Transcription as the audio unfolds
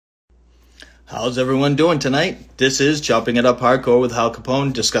How's everyone doing tonight? This is Chopping It Up Hardcore with Hal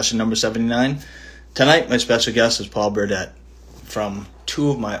Capone, discussion number 79. Tonight, my special guest is Paul Burdette from two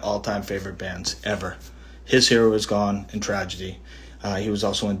of my all-time favorite bands ever. His Hero Is Gone and Tragedy. He was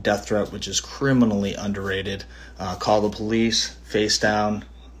also in Deathreat, which is criminally underrated. Call the Police, Face Down,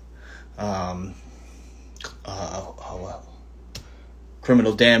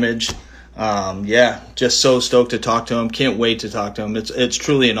 Criminal Damage. Just so stoked to talk to him. Can't wait to talk to him. It's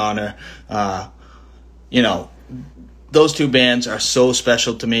truly an honor. Those two bands are so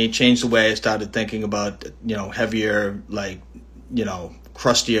special to me. Changed the way I started thinking about, heavier,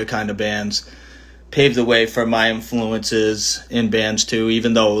 crustier kind of bands. Paved the way for my influences in bands too,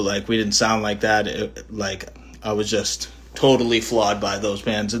 even though we didn't sound like that. I was just totally flawed by those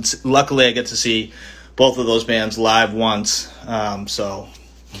bands. Luckily I get to see both of those bands live once. So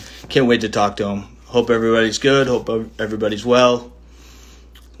can't wait to talk to him. Hope everybody's good. Hope everybody's well.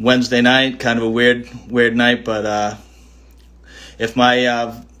 Wednesday night, kind of a weird night, but if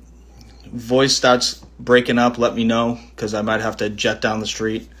my voice starts breaking up, let me know, because I might have to jet down the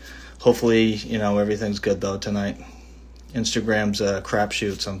street. Hopefully, everything's good, though, tonight. Instagram's a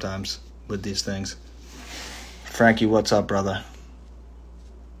crapshoot sometimes with these things. Frankie, what's up, brother?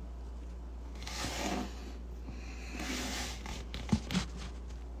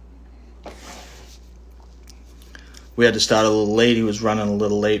 We had to start a little late. He was running a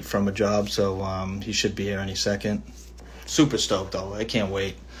little late from a job, so he should be here any second. Super stoked, though. I can't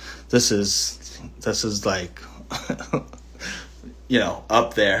wait. This is like,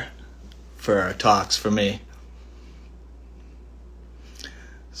 up there for talks for me.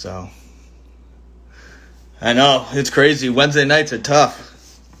 So, I know, it's crazy. Wednesday nights are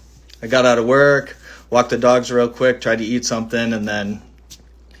tough. I got out of work, walked the dogs real quick, tried to eat something, and then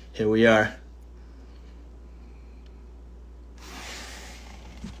here we are.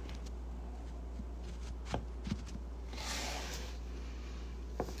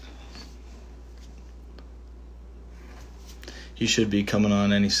 He should be coming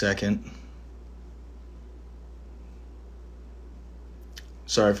on any second.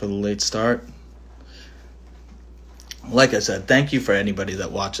 Sorry for the late start. Like I said, thank you for anybody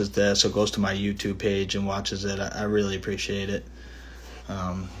that watches this or goes to my YouTube page and watches it. I really appreciate it.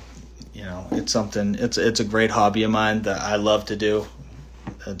 It's something. It's a great hobby of mine that I love to do.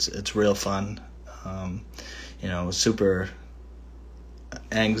 It's real fun. It was super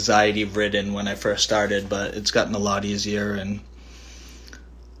anxiety ridden when I first started, but it's gotten a lot easier, and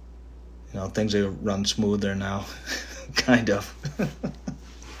things are run smoother now. Kind of.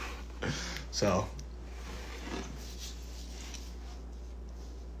 So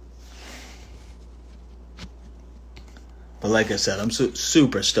but like I said, I'm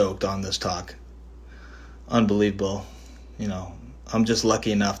super stoked on this talk. Unbelievable. I'm just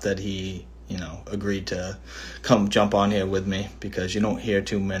lucky enough that he agreed to come jump on here with me, because you don't hear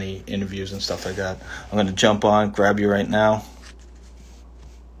too many interviews and stuff like that. I'm going to jump on, grab you right now.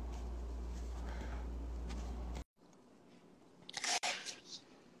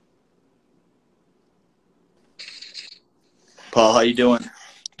 Paul, how you doing?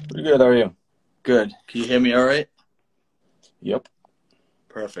 Pretty good, how are you? Good. Can you hear me all right? Yep.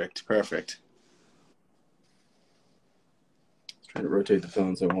 Perfect. Trying to rotate the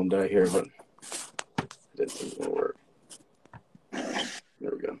phone so it won't die here, but it didn't think it will work.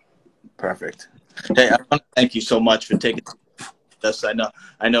 There we go. Perfect. Hey, I want to thank you so much for taking this. I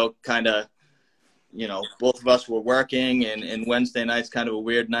know kind of, both of us were working, and Wednesday night's kind of a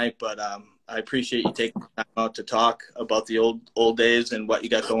weird night, but I appreciate you taking time out to talk about the old days and what you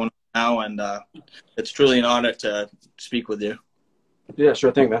got going on now, and it's truly an honor to speak with you. Yeah,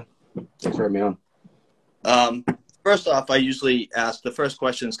 sure thing, man. Thanks for having me on. First off, I usually ask, the first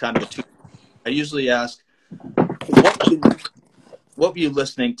question is kind of a two. I usually ask, what were you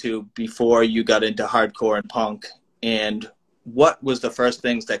listening to before you got into hardcore and punk, and what was the first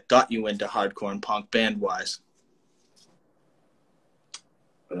things that got you into hardcore and punk band-wise?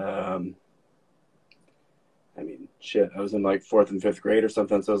 I was in 4th and 5th grade or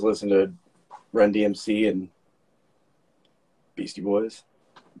something, so I was listening to Run DMC and Beastie Boys.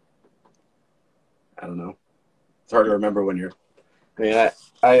 I don't know. It's hard to remember when you're...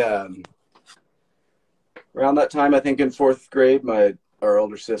 around that time, I think in 4th grade, our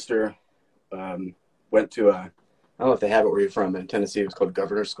older sister went to I don't know if they have it where you're from. In Tennessee, it was called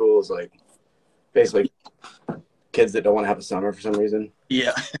Governor School. It's basically kids that don't want to have a summer for some reason.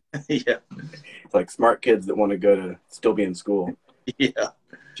 Yeah. Yeah. It's smart kids that want to still be in school. Yeah.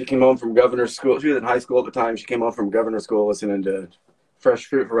 She came home from Governor School. She was in high school at the time. She came home from Governor School listening to Fresh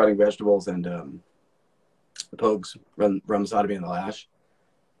Fruit for Rotting Vegetables and the Pogues, Rum Sodomy and the Lash.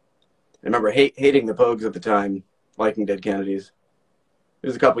 I remember hating the Pogues at the time, liking Dead Kennedys. It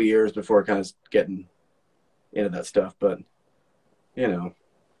was a couple years before kind of getting into that stuff, but you know,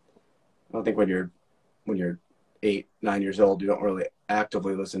 I don't think when you're 8, 9 years old, you don't really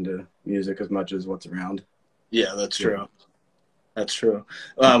actively listen to music as much as what's around. Yeah, that's true. That's true.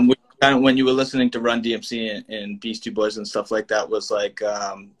 When you were listening to Run DMC and Beastie Boys and stuff like that, was like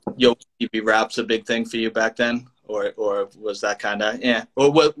Yo TV Rap's a big thing for you back then, or was that kind of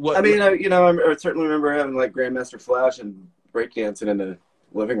Or what? I mean, I certainly remember having like Grandmaster Flash and breakdancing in the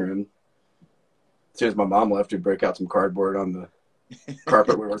living room. As soon as my mom left, we'd break out some cardboard on the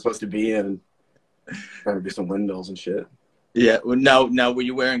carpet where we're supposed to be in, and trying to do some windmills and shit. Yeah. Now, were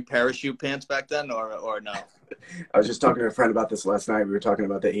you wearing parachute pants back then, or no? I was just talking to a friend about this last night. We were talking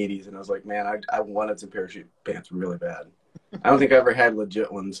about the 80s, and I was like, man, I wanted some parachute pants really bad. I don't think I ever had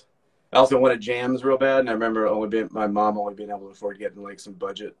legit ones. I also wanted jams real bad, and I remember my mom only being able to afford getting like some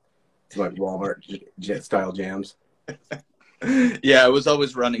budget, like Walmart style jams. Yeah, I was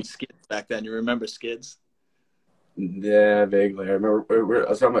always running Skids back then. You remember Skids? Yeah, vaguely. I remember I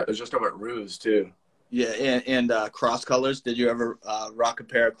was just talking about Ruse too. Yeah, and cross colors. Did you ever rock a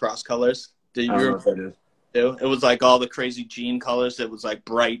pair of cross colors? I don't know if I did. It was like all the crazy jean colors. It was like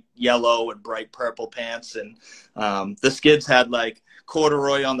bright yellow and bright purple pants, and the Skids had like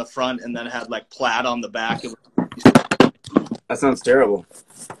corduroy on the front, and then had like plaid on the back. That sounds terrible.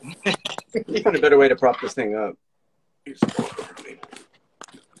 You find a better way to prop this thing up. All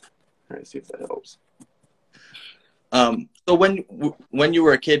right, see if that helps. So when you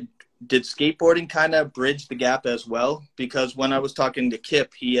were a kid, did skateboarding kind of bridge the gap as well? Because when I was talking to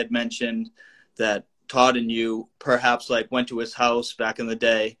Kip, he had mentioned that Todd and you perhaps like went to his house back in the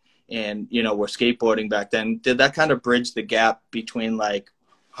day and, were skateboarding back then. Did that kind of bridge the gap between like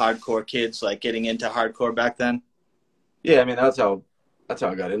hardcore kids, like getting into hardcore back then? Yeah, I mean, that's how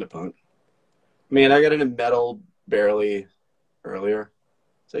I got into punk. I mean, I got into metal barely earlier.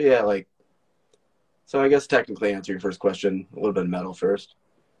 So yeah, so I guess technically answer your first question, a little bit of metal first.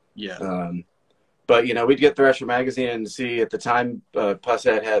 Yeah. But we'd get Thrasher magazine and see at the time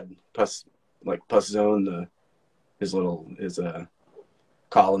Pusshead had Puss Zone, his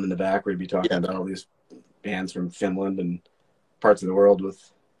column in the back where he'd be talking about all these bands from Finland and parts of the world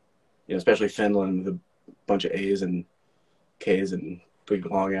with, especially Finland with a bunch of A's and K's and big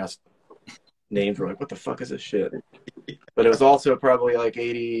long ass names. We're like, what the fuck is this shit? But it was also probably like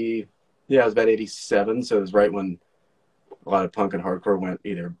 80. Yeah, it was about 87. So it was right when a lot of punk and hardcore went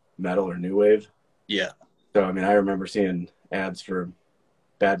either metal or new wave. Yeah. So, I mean, I remember seeing ads for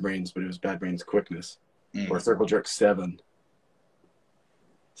Bad Brains, but it was Bad Brains Quickness or Circle Jerk 7.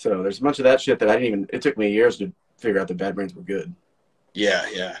 So there's a bunch of that shit that it took me years to figure out that Bad Brains were good. Yeah,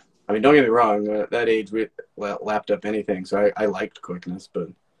 yeah. I mean, don't get me wrong. At that age, we lapped up anything. So I liked Quickness, but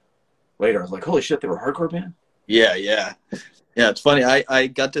later I was like, holy shit, they were a hardcore band? Yeah, yeah. Yeah, it's funny. I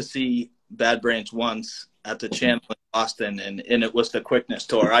got to see Bad Brains once at the channel in Boston, and it was the Quickness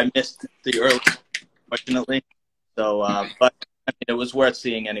tour. I missed the early, fortunately. So, but I mean, it was worth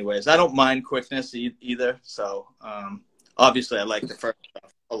seeing anyways. I don't mind Quickness either. So, obviously, I like the first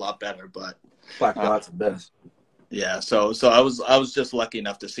stuff a lot better. But Black Dot's the best. Yeah. So I was just lucky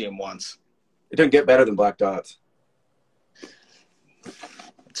enough to see him once. It didn't get better than Black Dots.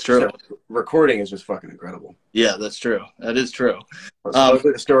 It's true. So, recording is just fucking incredible. Yeah, that's true. That is true.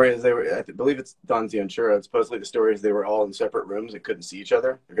 Supposedly the story is I believe it's Don Zianchura. Supposedly the story is they were all in separate rooms and couldn't see each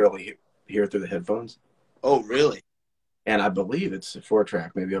other. They could only hear through the headphones. Oh, really? And I believe it's a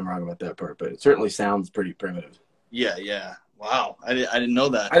 4-track. Maybe I'm wrong about that part, but it certainly sounds pretty primitive. Yeah, yeah. Wow, I didn't know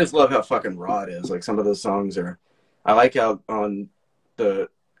that. I just love how fucking raw it is. Like some of those songs are. I like how on the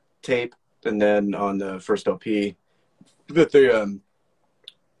tape and then on the first LP that they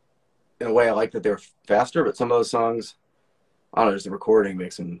in a way, I like that they're faster, but some of those songs, I don't know, just the recording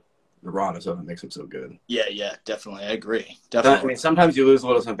makes them, the rawness of it makes them so good. Yeah, yeah, definitely. I agree. Definitely. I mean, sometimes you lose a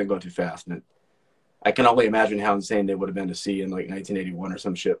little something going too fast, and I can only imagine how insane they would have been to see in like 1981 or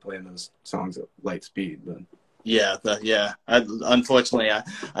some shit playing those songs at light speed. But yeah, unfortunately,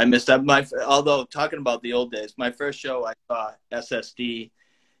 I missed that. Although talking about the old days, my first show I saw SSD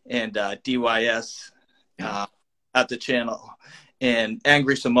and DYS at the channel. And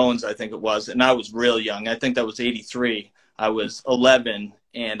Angry Samoans, I think it was, and I was real young. I think that was 83. I was 11,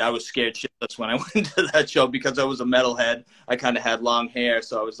 and I was scared shitless when I went to that show because I was a metalhead. I kind of had long hair,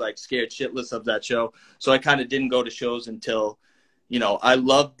 so I was like scared shitless of that show. So I kind of didn't go to shows until, I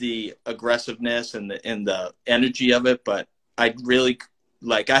loved the aggressiveness and the energy of it, but I really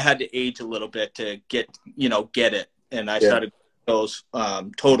I had to age a little bit to get it, and I started shows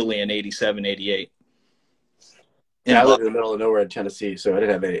totally in 87, 88. Yeah, I lived in the middle of nowhere in Tennessee, so I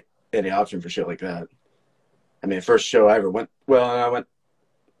didn't have any option for shit like that. I mean, the first show I ever went, well, I went,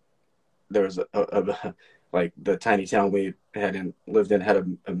 there was like the tiny town we lived in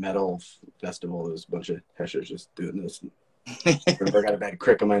had a metal festival. There was a bunch of heshers just doing this. I remember I got a bad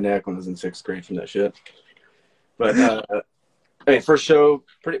crick on my neck when I was in 6th grade from that shit. But I mean, first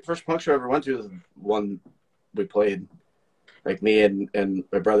punk show I ever went to was one we played. Like me and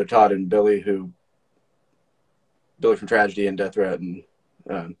my brother Todd and Billy from Tragedy and Deathreat,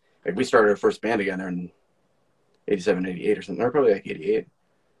 and like we started our first band together in 87, 88 or something. Or probably like 88.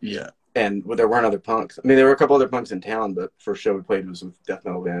 Yeah. And there weren't other punks. I mean, there were a couple other punks in town, but first show we played was with death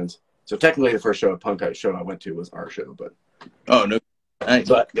metal bands. So technically, the first show I went to was our show. But oh no, nice.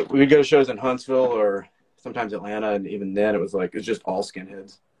 But we'd go to shows in Huntsville or sometimes Atlanta, and even then it was just all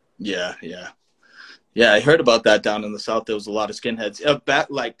skinheads. Yeah. I heard about that down in the South. There was a lot of skinheads.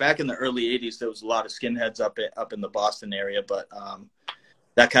 Back in the early '80s, there was a lot of skinheads up in the Boston area, but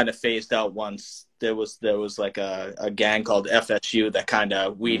that kind of phased out once there was like a gang called FSU that kind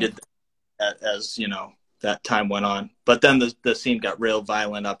of weeded as that time went on. But then the scene got real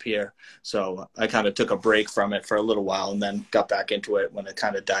violent up here, so I kind of took a break from it for a little while and then got back into it when it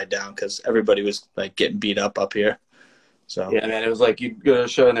kind of died down because everybody was like getting beat up here. So yeah, man, it was like you'd go to a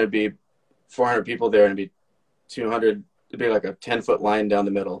show and there'd be 400 people there and it'd be 200. It'd be like a 10-foot line down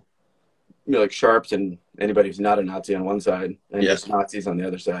the middle. It'd be like sharps and anybody who's not a Nazi on one side and just Nazis on the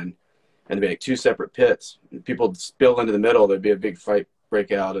other side. And it'd be like 2 separate pits. People would spill into the middle. There'd be a big fight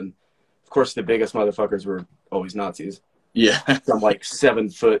break out, and of course, the biggest motherfuckers were always Nazis. Yeah. Some like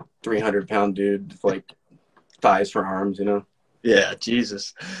 7-foot, 300-pound dude with like thighs for arms, Yeah,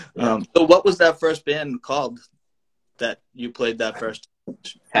 Jesus. Yeah. So what was that first band called that you played that first?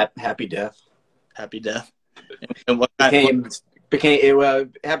 Happy Death. Happy Death. And what Happy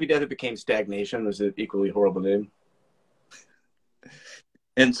Death, it became Stagnation. It was an equally horrible name.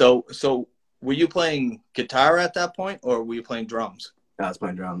 And so were you playing guitar at that point, or were you playing drums? I was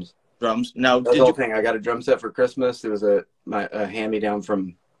playing drums. Drums. Now, that's the whole thing. I got a drum set for Christmas. It was a hand-me-down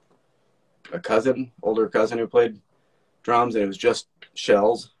from a older cousin who played drums, and it was just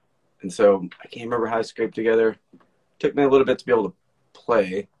shells. And so I can't remember how I scraped together. It took me a little bit to be able to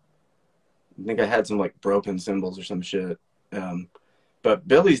play. I think I had some like broken cymbals or some shit. But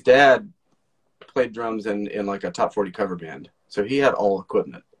Billy's dad played drums in like a top 40 cover band, so he had all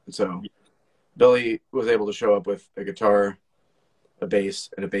equipment. And so Billy was able to show up with a guitar, a bass,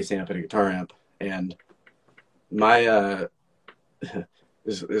 and a bass amp and a guitar amp. And my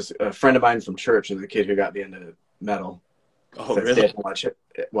this a friend of mine from church is a kid who got me into metal. Oh, so really? Watch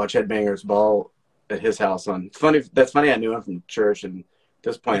Headbangers Ball at his house That's funny. I knew him from church, and at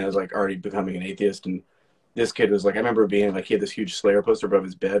this point I was like already becoming an atheist. And this kid was like, I remember being like, he had this huge Slayer poster above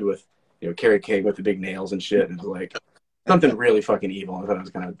his bed with Carrie King with the big nails and shit, and it was like something really fucking evil. I thought it was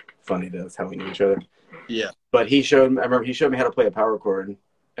kind of funny. That's how we knew each other. Yeah. But I remember he showed me how to play a power chord,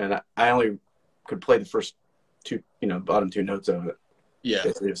 and I only could play the first two, bottom 2 notes of it. Yeah.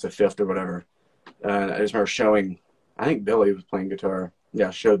 Basically just the fifth or whatever. And I just remember showing, I think Billy was playing guitar. Yeah,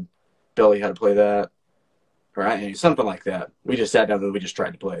 I showed Billy how to play that. Or something like that. We just sat down and we just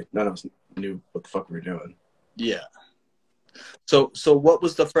tried to play. None of us knew what the fuck we were doing. Yeah. So what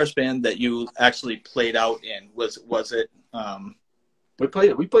was the first band that you actually played out in? Was it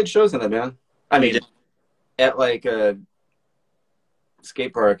We played shows in it, man. I mean, at like a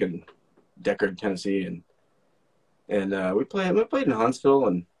skate park in Deckard, Tennessee, and we played in Huntsville,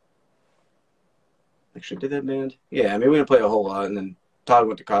 and actually did that band. Yeah, I mean we didn't play a whole lot, and then Todd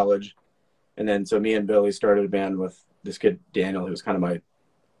went to college, and then so me and Billy started a band with this kid Daniel, who was kind of my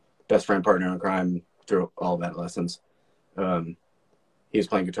best friend, partner in crime through all of adolescence. He was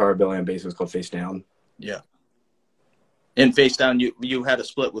playing guitar, Billy on bass. It was called Face Down. Yeah. In Face Down, you had a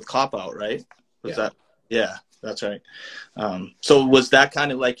split with Cop Out, right? Yeah, that's right. So was that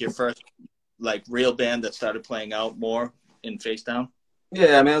kind of like your first like real band that started playing out more in Face Down?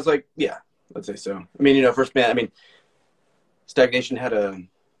 Yeah, I mean, I was like, yeah, I'd say so. I mean, first band. I mean, Stagnation had a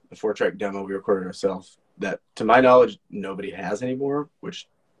 4-track demo we recorded ourselves that, to my knowledge, nobody has anymore, which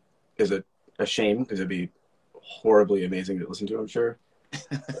is a shame because it'd be horribly amazing to listen to, I'm sure.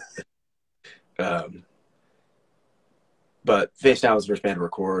 But Face Down was the first band to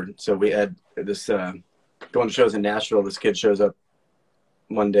record. So we had this going to shows in Nashville. This kid shows up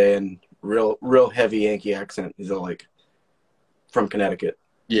one day and real heavy Yankee accent. He's all like from Connecticut.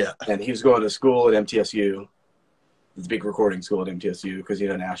 Yeah. And he was going to school at MTSU. It's a big recording school at MTSU because,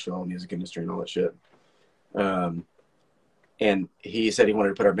 Nashville, music industry and all that shit. And he said he wanted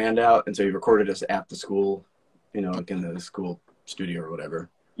to put our band out. And so he recorded us at the school, like in the school studio or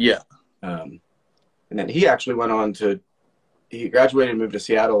whatever. Yeah. And then he actually went on to he graduated and moved to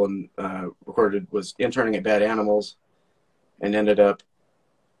Seattle and was interning at Bad Animals, and ended up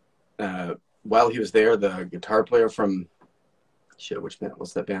while he was there, the guitar player from which band?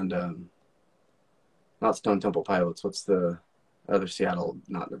 What's that band? Not Stone Temple Pilots. What's the other Seattle?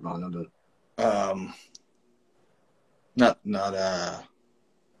 Not Nirvana,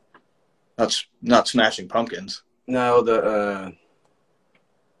 but not Smashing Pumpkins. no, the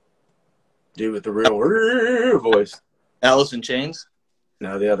dude with the real voice. Alice in Chains.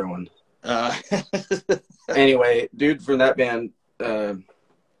 No, the other one. Anyway, dude from that band. God,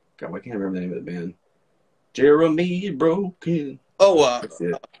 why can't I remember the name of the band? Jeremy Broken. Oh, that's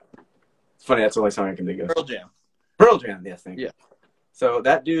it. It's funny. That's the only song I can think of. Pearl Jam. Pearl Jam. Yes, thank you. Yeah. So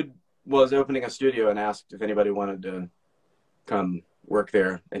that dude was opening a studio and asked if anybody wanted to come work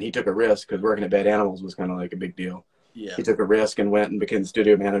there, and he took a risk because working at Bad Animals was kind of like a big deal. Yeah. He took a risk and went and became the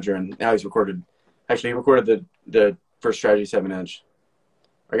studio manager, and now he's recorded. Actually, he recorded the first Strategy 7-inch.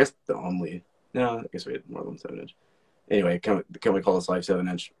 I guess the only. No, I guess we had more than 7-inch. Anyway, can we call this live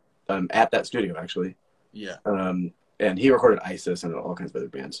 7-inch? At that studio, actually. Yeah. And he recorded ISIS and all kinds of other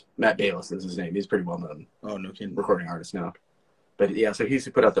bands. Matt Bayless is his name. He's pretty well known. Oh, no kidding. Recording artist now. But yeah, so he used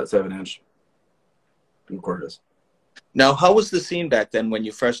to put out that 7-inch and record us. Now, how was the scene back then when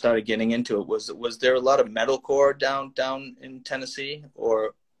you first started getting into it? Was there a lot of metalcore down in Tennessee,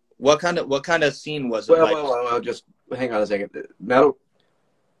 or what kind of scene was it? Well, just hang on a second. Metal.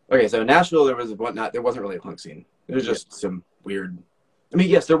 Okay, so in Nashville there wasn't really a punk scene. It was just some weird. I mean,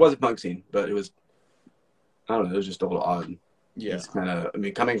 yes, there was a punk scene, but it was. I don't know. It was just a little odd. Yeah. It's kind of. I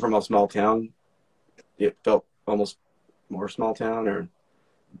mean, coming from a small town, it felt almost more small town, or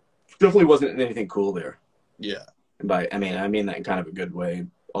definitely wasn't anything cool there. Yeah. And I mean that in kind of a good way.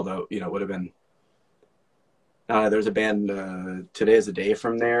 Although, it would have been. There's a band, Today Is a Day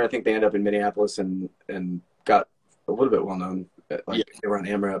from there. I think they ended up in Minneapolis and got a little bit well known. They were on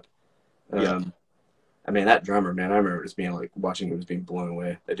AMRAP. I mean, that drummer, man, I remember just being like watching him, just being blown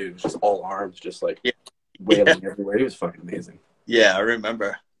away. That dude was just all arms, just like wailing everywhere. He was fucking amazing. Yeah, I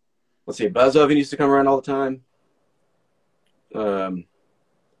remember. Let's see, Buzz Oven used to come around all the time.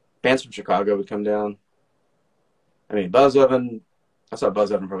 Bands from Chicago would come down. I mean, Buzz Oven, I saw Buzz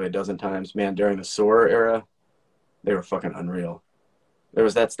Oven probably a dozen times. Man, during the SOAR era, they were fucking unreal.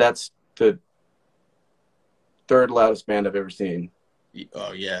 That's the third loudest band I've ever seen.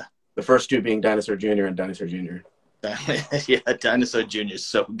 Oh, yeah. The first two being Dinosaur Jr. and Dinosaur Jr. Yeah, Dinosaur Jr. is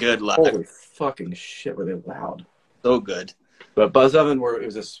so good live. Holy fucking shit, were they loud. So good. But Buzz Oven, it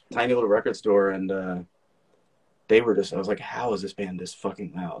was this tiny little record store, and they were just, I was like, how is this band this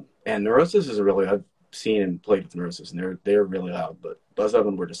fucking loud? And Neurosis is I've seen and played with Neurosis, and they're really loud, but Buzz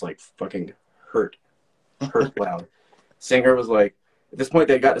Oven were just like fucking hurt loud. Singer was like, at this point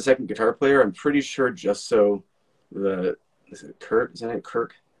they got a second guitar player, I'm pretty sure just so is it Kurt? Is that it?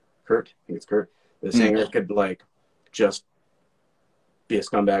 Kurt? I think it's Kurt. The singer could like just be a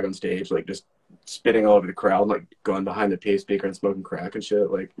scumbag on stage, like just spitting all over the crowd, like going behind the PA speaker and smoking crack and shit,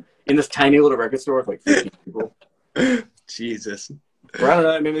 like in this tiny little record store with like 50 people. Jesus. Or I don't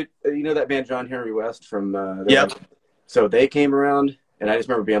know. I mean, you know that band John Henry West from Yep. So they came around, and I just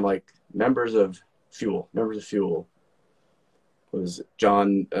remember being like, members of Fuel was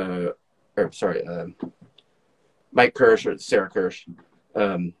John, Mike Kirsch or Sarah Kirsch,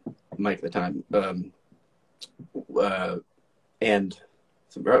 Mike at the time, and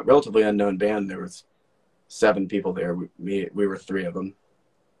it's a relatively unknown band. There was 7 people there. We were 3 of them,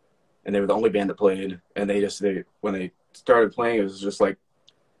 and they were the only band that played. And when they started playing, it was just like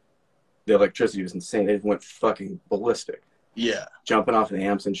the electricity was insane. They went fucking ballistic. Yeah, jumping off the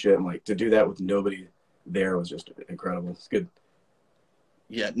amps and shit, and like to do that with nobody there was just incredible. It's good.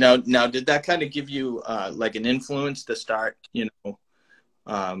 Yeah. Now, did that kind of give you like an influence to start?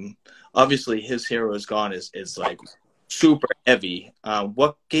 Obviously, His Hero Is Gone is like super heavy.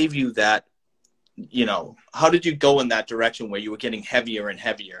 What gave you that? How did you go in that direction where you were getting heavier and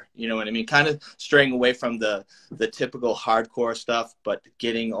heavier? You know what I mean? Kind of straying away from the typical hardcore stuff, but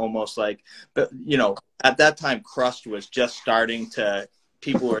getting almost like, at that time, crust was just starting to,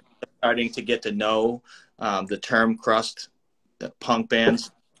 people were starting to get to know the term crust, the punk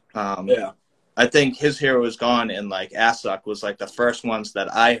bands. Yeah. I think His Hero Is Gone and like Assuck was like the first ones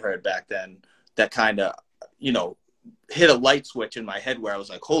that I heard back then that kind of, hit a light switch in my head where I was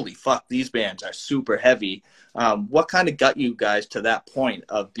like, holy fuck, these bands are super heavy. What kind of got you guys to that point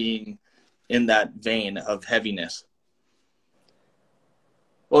of being in that vein of heaviness?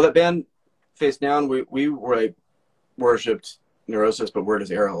 Well, that band Face Down, we were like worshipped Neurosis, but Word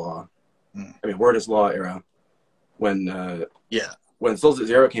is Era Law. I mean, Word is Law era. When Souls at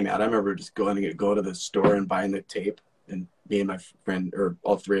Zero came out, I remember just going to the store and buying the tape and me and my friend, or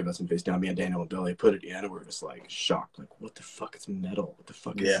all three of us in Face Down, me and Daniel and Billy, put it in, and we were just like shocked, like, what the fuck is metal? What the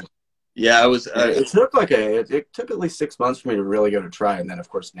fuck is Yeah. it? Yeah, I was. It took like it took at least 6 months for me to really go to try, and then of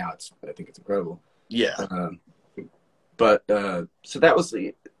course now I think it's incredible. Yeah. But so that was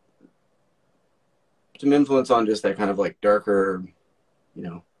some influence on just that kind of like darker,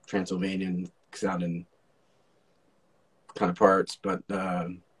 Transylvanian sounding kind of parts. But I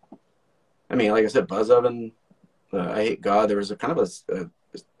mean, like I said, Buzz Oven, I Hate God. There was a kind of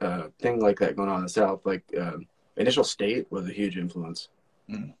a thing like that going on in the South. Like Initial State was a huge influence.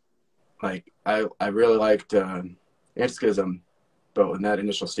 Mm. Like I really liked Anti-Schism, but when that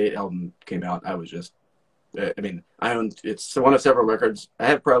Initial State album came out, I was just, I mean, I owned, it's one of several records. I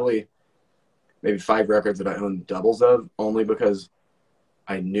have probably maybe 5 records that I own doubles of, only because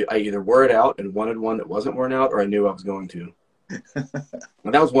I knew I either wore it out and wanted one that wasn't worn out, or I knew I was going to.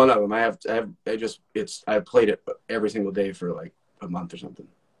 And that was one of them. I played it every single day for like a month or something.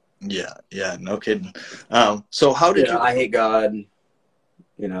 Yeah, yeah, no kidding. So how did you? I Hate God.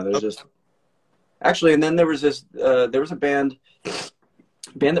 There's just actually, and then there was a band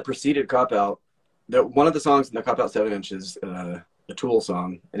that preceded Cop Out. That one of the songs in the Cop Out 7-inch is a Tool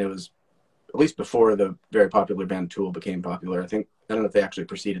song, and it was at least before the very popular band Tool became popular. I don't know if they actually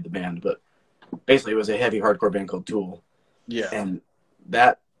preceded the band, but basically it was a heavy hardcore band called Tool. Yeah. And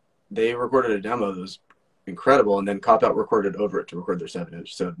that they recorded a demo that was incredible, and then Cop Out recorded over it to record their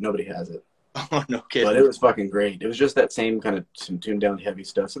 7-inch, so nobody has it. Oh, no kidding. But it was fucking great. It was just that same kind of some tuned down heavy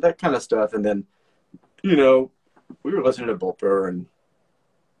stuff. So that kind of stuff, and then we were listening to Bolt Thrower, and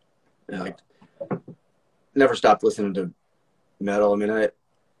like never stopped listening to metal. I mean, I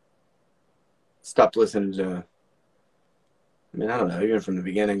stopped listening to, I don't know, even from the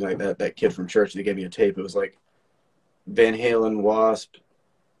beginning, like that kid from church that gave me a tape, it was like Van Halen, Wasp,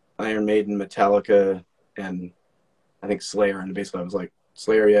 Iron Maiden, Metallica, and I think Slayer. And basically I was like,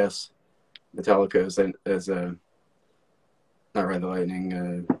 Slayer, yes. Metallica as not Ride the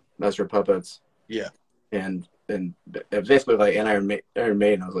Lightning, Master of Puppets. Yeah. And basically like, and Iron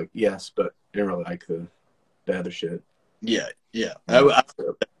Maiden, I was like, yes, but I didn't really like the other shit. Yeah, yeah. I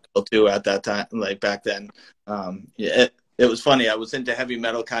too at that time, like back then. Yeah, it was funny. I was into heavy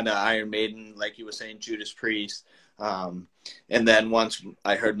metal, kind of Iron Maiden, like you were saying, Judas Priest. And then once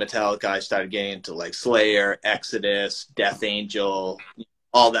I heard Metallica, I started getting into like Slayer, Exodus, Death Angel,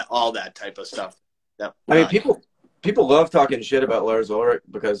 all that type of stuff. People love talking shit about Lars Ulrich,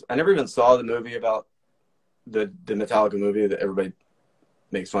 because I never even saw the movie about the Metallica movie that everybody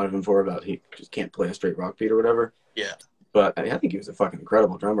makes fun of him for, about he just can't play a straight rock beat or whatever. Yeah. But I think he was a fucking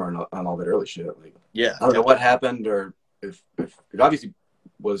incredible drummer on all that early shit. Like, yeah. I don't know what happened, or if it obviously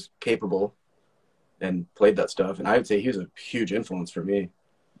was capable and played that stuff. And I would say he was a huge influence for me.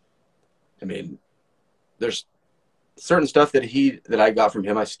 I mean, there's certain stuff that I got from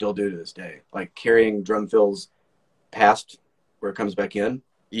him I still do to this day, like carrying drum fills past where it comes back in.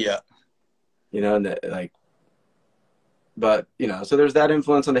 Yeah. And that, like, but so there's that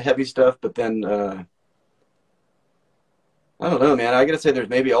influence on the heavy stuff. But then I don't know, man. I gotta say, there's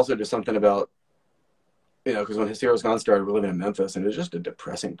maybe also just something about, because when His Heroes Gone started, we're living in Memphis, and it was just a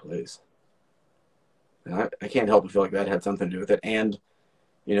depressing place. And I can't help but feel like that had something to do with it. And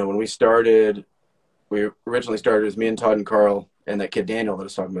when we originally started as me and Todd and Carl and that kid Daniel that I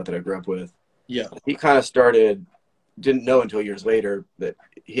was talking about that I grew up with. Yeah. He kind of didn't know until years later that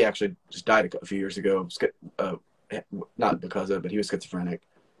he actually just died a few years ago. Not because of it, but he was schizophrenic.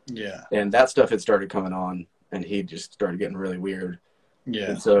 Yeah. And that stuff had started coming on, and he just started getting really weird.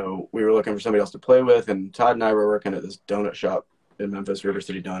 Yeah. And so we were looking for somebody else to play with, and Todd and I were working at this donut shop in Memphis, River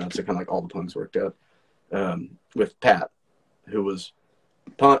City Donuts, that kind of like all the punks worked at, with Pat, who was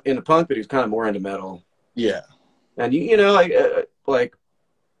into punk, but he was kind of more into metal. Yeah. And like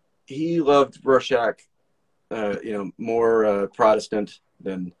he loved Rorschach, more Protestant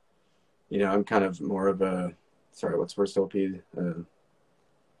than, I'm kind of more of a, sorry, what's first LP?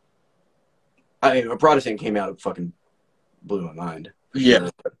 A Protestant came out, it fucking blew my mind. Yeah.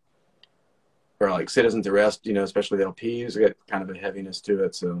 Sure. Or like Citizen's Arrest, especially the LPs, got kind of a heaviness to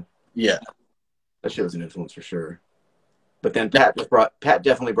it. So yeah, that shit was an influence for sure. But then Pat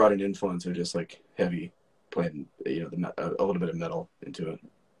definitely brought an influence of just like heavy playing, a little bit of metal into it.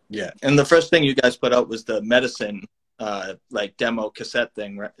 Yeah. And the first thing you guys put out was the Medicine, like demo cassette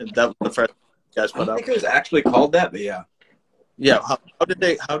thing, right? That was the first you guys put out. I don't think it was actually called that, but yeah. Yeah. How did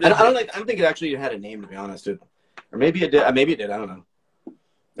they? I don't think it actually had a name, to be honest. Or maybe it did. Maybe it did. I don't know.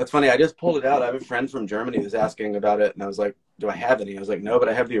 That's funny. I just pulled it out. I have a friend from Germany who was asking about it, and I was like, "Do I have any?" I was like, "No, but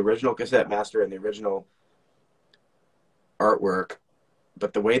I have the original cassette master and the original artwork."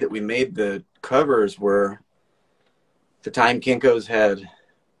 But the way that we made the covers were, the time Kinko's had,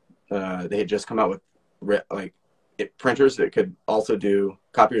 they had just come out with printers that could also do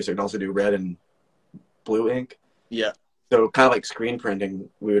copiers that could also do red and blue ink. Yeah. So kind of like screen printing,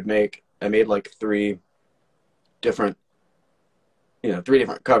 I made like three different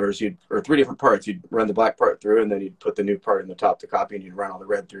covers, or three different parts. You'd run the black part through, and then you'd put the new part in the top to copy, and you'd run all the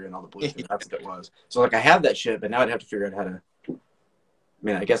red through and all the blue through. That's what it was. So like I have that shit, but now I'd have to figure out how to. I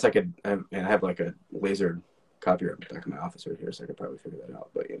mean, I guess I could. I have like a laser copier at the back of my office right here, so I could probably figure that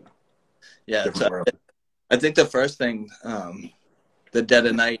out. But yeah. I think the first thing, the Dead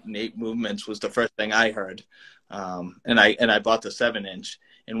of Night and 8 movements was the first thing I heard, and I bought the 7-inch,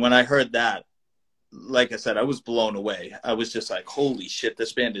 and when I heard that, like I said, I was blown away. I was just like, holy shit,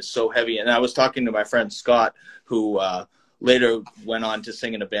 this band is so heavy. And I was talking to my friend Scott, who later went on to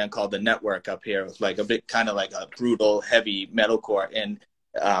sing in a band called The Network up here, like a bit kind of like a brutal, heavy metalcore. And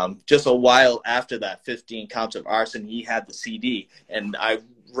just a while after that, 15 Counts of Arson, he had the CD, and I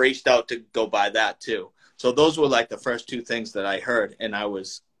raced out to go buy that too. So those were like the first two things that I heard, and I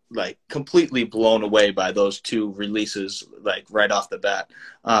was like completely blown away by those two releases, like right off the bat.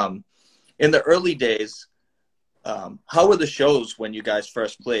 In the early days, how were the shows when you guys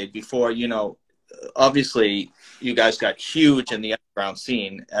first played? Before, obviously you guys got huge in the underground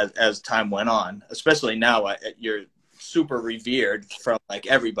scene as time went on, especially now. You're super revered from like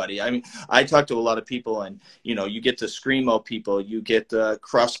everybody. I mean, I talk to a lot of people, and you get the screamo people, you get the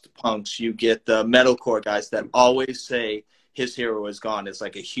crust punks, you get the metalcore guys that always say His Hero Is Gone is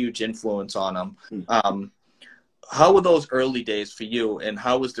like a huge influence on them. How were those early days for you, and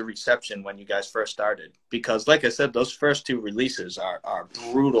how was the reception when you guys first started? Because like I said, those first two releases are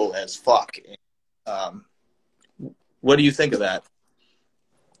brutal as fuck. What do you think of that?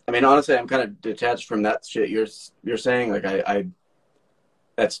 I mean, honestly, I'm kind of detached from that shit you're saying. Like, I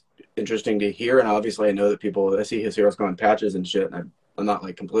that's interesting to hear, and obviously I know that I see His Heroes Gone patches and shit, and I'm not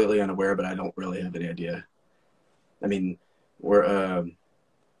like completely unaware, but I don't really have any idea. I mean,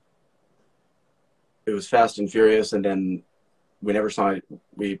 it was Fast and Furious, and then we never saw it.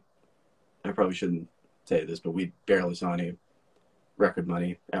 I probably shouldn't say this, but we barely saw any record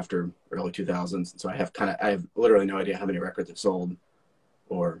money after early 2000s. So I have literally no idea how many records have sold,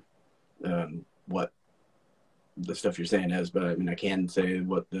 or what the stuff you're saying is. But I mean, I can say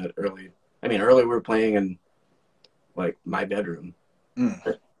what early we were playing in like my bedroom.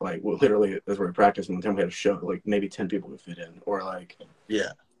 Like, well, literally that's where we practiced. And one time we had a show, like maybe 10 people could fit in, or like,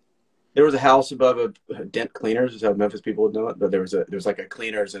 yeah. There was a house above a Dent Cleaners, is how Memphis people would know it. But there was like a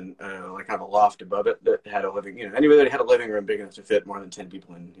cleaners and like kind of a loft above it that had a living. Anybody that had a living room big enough to fit more than 10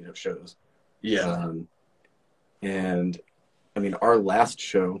 people in, shows. Yeah. And I mean, our last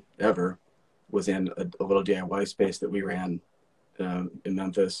show ever was in a little DIY space that we ran in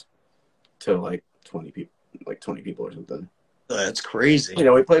Memphis to like 20 people or something. That's crazy.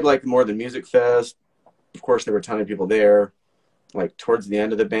 We played like More Than Music Fest. Of course, there were a ton of people there. Like towards the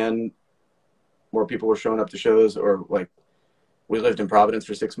end of the band, more people were showing up to shows, or like we lived in Providence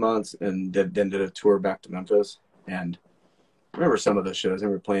for 6 months and then did a tour back to Memphis. And I remember some of those shows,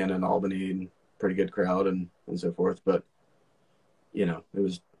 and we were playing in Albany, and pretty good crowd and so forth. But it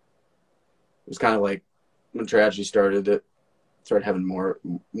was kind of like when tragedy started, it started having more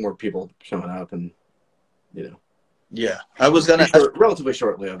people showing up, and yeah. I was gonna relatively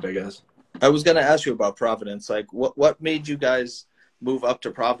short-lived, I guess. I was gonna ask you about Providence. Like, what made you guys move up to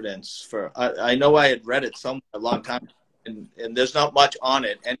Providence? I know I had read it somewhere a long time, and there's not much on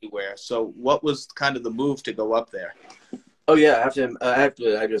it anywhere. So what was kind of the move to go up there? Oh yeah,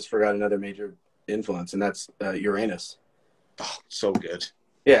 I just forgot another major influence, and that's Uranus. Oh, so good.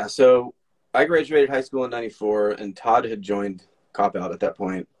 Yeah, so I graduated high school in '94, and Todd had joined Cop Out at that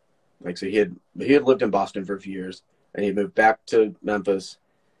point. Like, so he had lived in Boston for a few years, and he moved back to Memphis.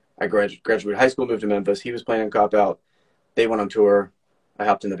 I graduated high school, moved to Memphis. He was playing in Cop Out. They went on tour. I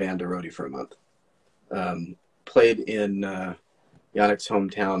hopped in the band to roadie for a month. Played in Yannick's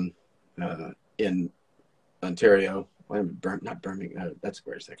hometown in Ontario. Not Birmingham. That's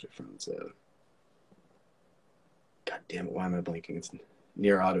where it's actually from. It's God damn it, why am I blanking? It's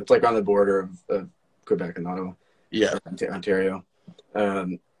near Ottawa. It's like on the border of Quebec and Ottawa. Yeah. Ontario.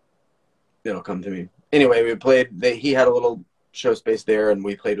 It'll come to me. Anyway, we played. He had a little show space there, and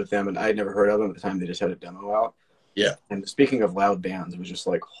we played with them, and I had never heard of them at the time. They just had a demo out. Yeah. And speaking of loud bands, it was just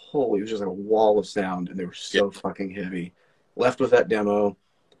like, it was just like a wall of sound, and they were so fucking heavy. Left with that demo.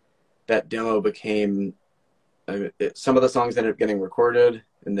 That demo became, some of the songs ended up getting recorded,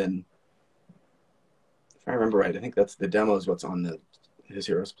 and then, if I remember right, I think that's the demo is what's on the His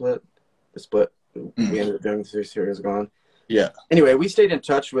Hero split. The split we ended up doing with His Hero Is Gone. Yeah. Anyway, we stayed in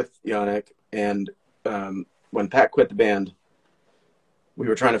touch with Yannick, and when Pat quit the band, we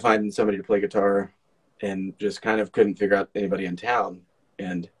were trying to find somebody to play guitar and just kind of couldn't figure out anybody in town.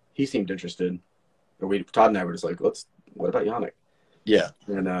 And he seemed interested. Todd and I were just like, what about Yannick? Yeah.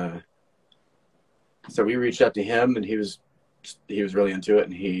 And so we reached out to him, and he was really into it.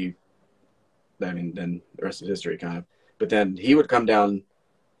 And then the rest is history, kind of. But then he would come down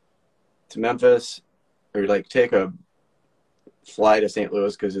to Memphis, or like take a fly to St.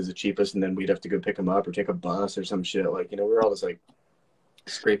 Louis because it's the cheapest, and then we'd have to go pick him up or take a bus or some shit. Like, we were all just like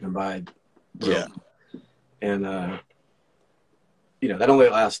scraping by. Yeah. And that only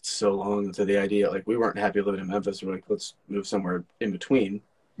lasts so long. So the idea, like, we weren't happy living in Memphis. We're like, let's move somewhere in between.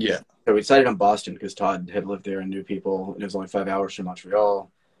 Yeah. So we decided on Boston because Todd had lived there and knew people, and it was only 5 hours from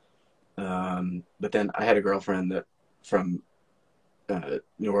Montreal. But then I had a girlfriend that from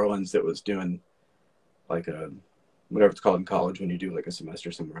New Orleans that was doing like whatever it's called in college when you do like a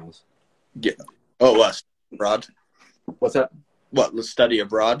semester somewhere else. Yeah. Oh, abroad. What's that? What? Let's study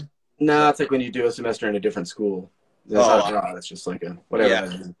abroad. No, it's like when you do a semester in a different school. It's just like a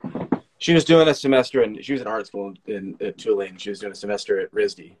whatever. Yeah. She was doing a semester, and she was in art school at Tulane. She was doing a semester at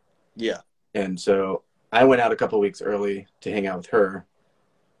RISD. Yeah. And so I went out a couple of weeks early to hang out with her,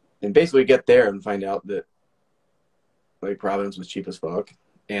 and basically get there and find out that like Providence was cheap as fuck,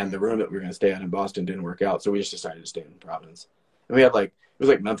 and the room that we were going to stay at in Boston didn't work out. So we just decided to stay in Providence. And we had it was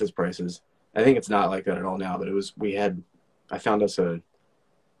like Memphis prices. I think it's not like that at all now, but I found us a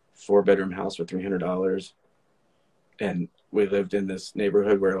 4-bedroom house for $300. And we lived in this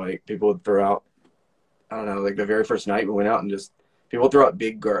neighborhood where like people would throw out, I don't know, like the very first night we went out and just people would throw out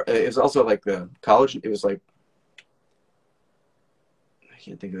it was also like the college. It was like, I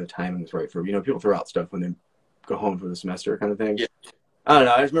can't think of the timing was right for, people throw out stuff when they go home for the semester kind of thing. Yeah. I don't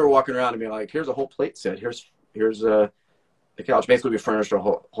know. I just remember walking around and being like, here's a whole plate set. Here's the couch. Basically we furnished our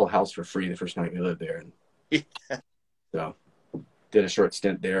whole house for free the first night we lived there. And yeah. So did a short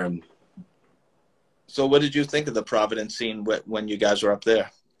stint there. And so what did you think of the Providence scene when you guys were up there?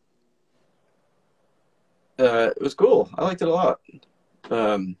 It was cool. I liked it a lot.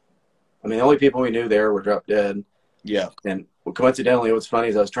 The only people we knew there were Drop Dead. Yeah. And coincidentally, what's funny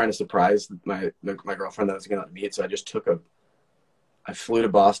is I was trying to surprise my girlfriend that I was going to meet. So I just I flew to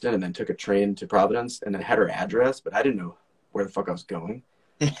Boston and then took a train to Providence and then had her address, but I didn't know where the fuck I was going.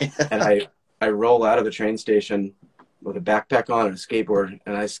 And I roll out of the train station with a backpack on and a skateboard,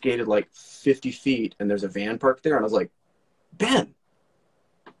 and I skated like 50 feet, and there's a van parked there, and I was like, Ben.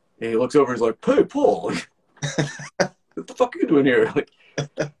 And he looks over and he's like, hey, Paul, what the fuck are you doing here?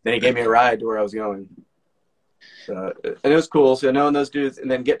 Then he gave me a ride to where I was going. And it was cool. So knowing those dudes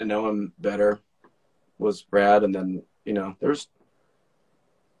and then getting to know them better was rad. And then, there's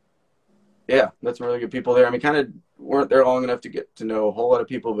some really good people there. Kind of weren't there long enough to get to know a whole lot of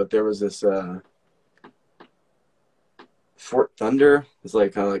people, but there was this Fort Thunder. It's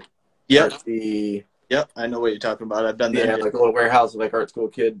like kind of like artsy. Yep, I know what you're talking about. I've done that. Yeah, like a little warehouse of like art school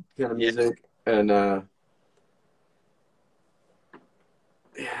kid kind of music. Yeah. And I'm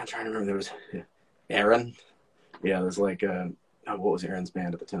trying to remember. There was Aaron. Yeah, there was like what was Aaron's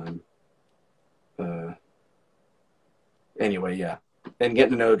band at the time? Anyway, yeah. And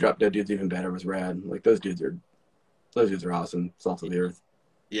getting to know Drop Dead dudes even better was rad. Like those dudes are awesome. Salt of the earth.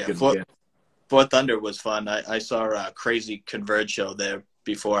 Yeah, Fort Thunder was fun. I saw a crazy Converge show there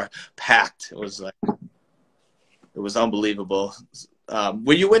before, packed. It was unbelievable.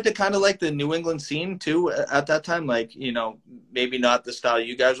 Were you into kind of like the New England scene too at that time? Like, maybe not the style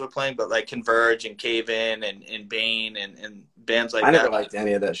you guys were playing, but like Converge and Cave In and Bane and bands like that. I never liked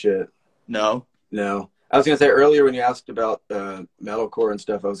any of that shit. No? No. I was going to say earlier when you asked about metalcore and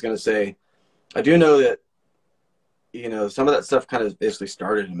stuff, I was going to say, I do know that, some of that stuff kind of basically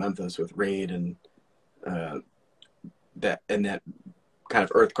started in Memphis with Raid and that kind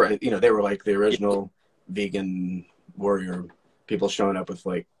of Earthquake. They were like the original vegan warrior people showing up with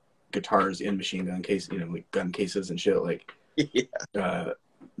like guitars in machine gun case, like gun cases and shit. Like the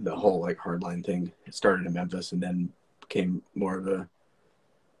whole like hardline thing started in Memphis and then became more of a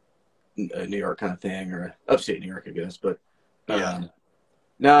New York kind of thing, or upstate New York, I guess. But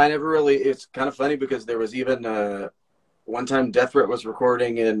no, I never really. It's kind of funny because there was even one time Deathreat was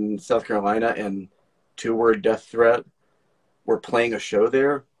recording in South Carolina, and Two Word Deathreat were playing a show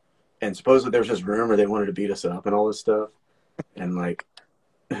there, and supposedly there was this rumor they wanted to beat us up and all this stuff, and like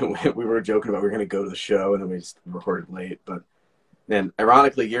we were joking about we were going to go to the show, and then we just recorded late. But then,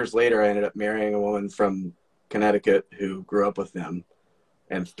 ironically, years later, I ended up marrying a woman from Connecticut who grew up with them.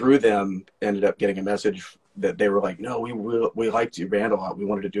 And through them, ended up getting a message that they were like, "No, we liked your band a lot. We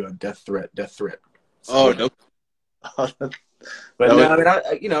wanted to do a Deathreat." So, oh no! But That no, was,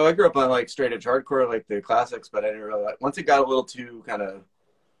 I mean, you know, I grew up on like straight edge hardcore, like the classics, but I didn't really like, once it got a little too kind of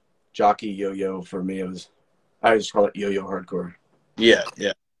jockey yo-yo for me, I just call it yo-yo hardcore. yeah,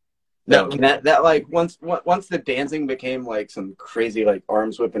 yeah. So No, and that like once the dancing became like some crazy like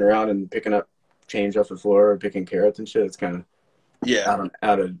arms whipping around and picking up change off the floor or picking carrots and shit, it's kind of yeah,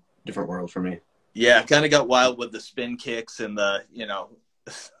 out of different world for me. yeah. Kind of got wild with the spin kicks and the,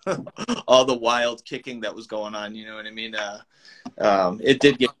 all the wild kicking that was going on. You know what I mean? It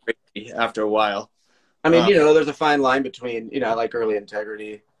did get crazy after a while. I mean, Um, you know, there's a fine line between, you know, I like early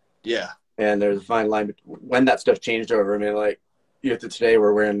integrity, yeah, and there's a fine line when that stuff changed over. I mean, like you get to today,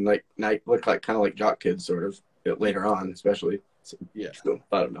 we're wearing like night look like kind of like jock kids, sort of later on, especially. So, yeah, so,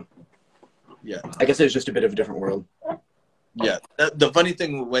 I don't know. yeah. I guess it's just a bit of a different world. Yeah, the funny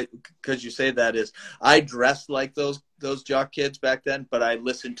thing, because you say that, is I dressed like those jock kids back then, but I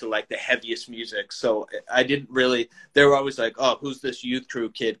listened to like the heaviest music. So I didn't really. They were always like, "Oh, who's this youth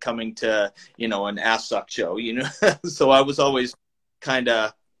crew kid coming to an ass suck show?" So I was always kind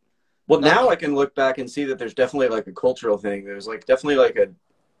of Well, not. now I can look back and see that there's definitely like a cultural thing. There's like definitely like a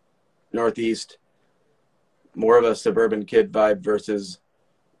Northeast, more of a suburban kid vibe versus,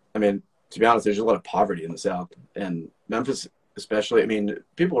 I mean, to be honest, there's a lot of poverty in the South and Memphis, especially. I mean,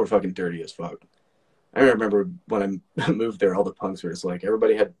 people were fucking dirty as fuck. I remember when I moved there, all the punks were just like,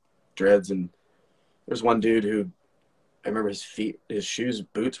 everybody had dreads, and there's one dude who I remember his shoes,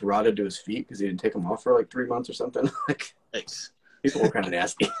 boots rotted to his feet because he didn't take them off for like 3 months or something. Like, Thanks. people were kind of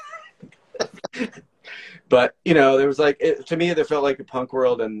nasty. But you know, there was like to me, there felt like the punk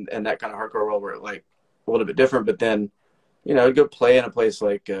world and that kind of hardcore world were like a little bit different. But then, you know, I'd go play in a place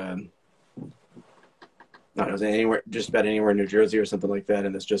like not anywhere, just about anywhere in New Jersey or something like that,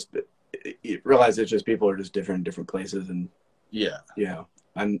 and it's just you realize it's just people are just different in different places, and Yeah, yeah,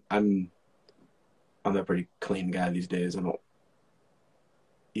 I'm a pretty clean guy these days. I don't,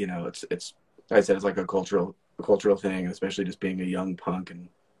 you know, it's like I said, it's like a cultural thing, especially just being a young punk. And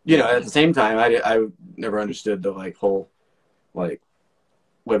you know, at the same time, I never understood the like whole like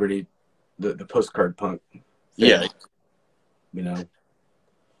Liberty, the postcard punk thing, yeah. you know.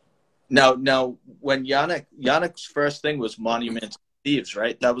 Now, when Yannick's first thing was Monument to Thieves,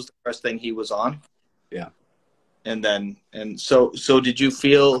 right? That was the first thing he was on, Yeah. and so did you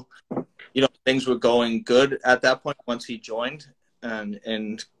feel, things were going good at that point once he joined,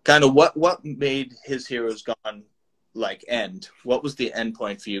 and kind of what made His Heroes Gone like end? What was the end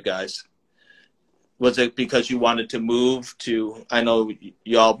point for you guys? Was it because you wanted to move to? I know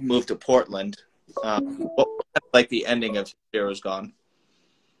y'all moved to Portland. What was like the ending of His Heroes Gone?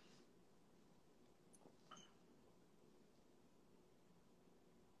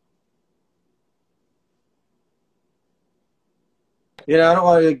 You know, I don't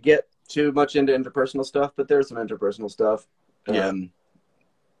want to get too much into interpersonal stuff, but there's some interpersonal stuff. Yeah,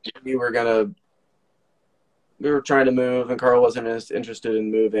 We were trying to move, and Carl wasn't as interested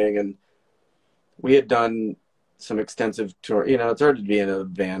in moving, and we had done some extensive tour. You know, it's hard to be in a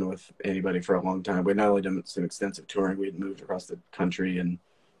van with anybody for a long time. We'd not only done some extensive touring, we had moved across the country, and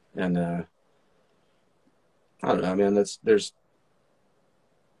I don't know, man. There's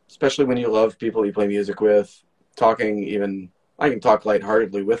especially when you love people you play music with, talking even. I can talk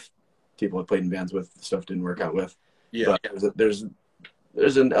lightheartedly with people I played in bands with, stuff didn't work out with. yeah, But there's an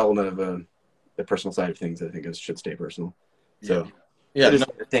element of the personal side of things that I think should stay personal. yeah, So yeah. No,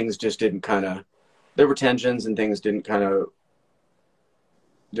 things just didn't kind of, there were tensions and things didn't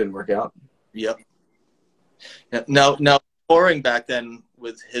work out. yep. Now, touring back then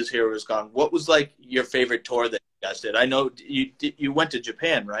with His Heroes Gone, what was like your favorite tour that you guys did? I know you went to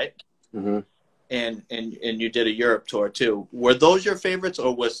Japan, right? Mm-hmm. And you did a Europe tour too. Were those your favorites,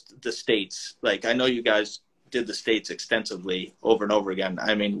 or was the States? Like, I know you guys did the States extensively over and over again.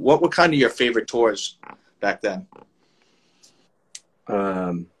 I mean, what were kind of your favorite tours back then?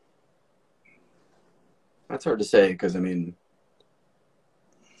 That's hard to say because I mean,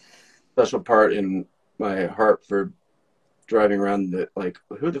 special part in my heart for driving around that, like,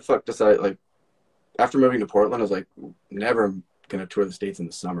 who the fuck decided, like, after moving to Portland, I was like, never gonna tour the States in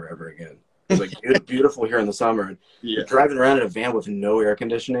the summer ever again. It was like beautiful here in the summer, and Yeah, driving around in a van with no air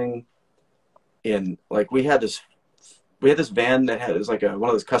conditioning. And like we had this van that was like one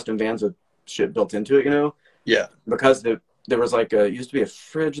of those custom vans with shit built into it, you know, yeah, because there was like used to be a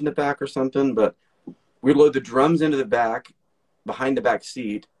fridge in the back or something, but we load the drums into the back behind the back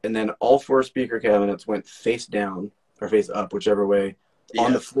seat, and then all four speaker cabinets went face down or face up, whichever way,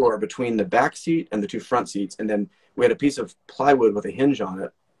 on yeah, the floor between the back seat and the two front seats. And then we had a piece of plywood with a hinge on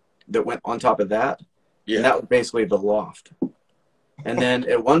it that went on top of that. yeah, And that was basically the loft. And then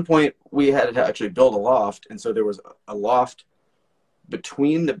at one point we had to actually build a loft. And so there was a loft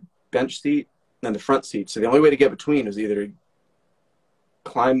between the bench seat and the front seat. So the only way to get between was either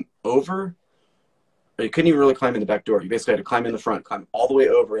climb over, or you couldn't even really climb in the back door. You basically had to climb in the front, climb all the way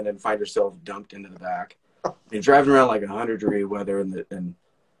over, and then find yourself dumped into the back. And you're driving around like 100-degree weather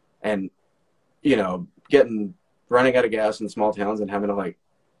and you know, running out of gas in small towns and having to like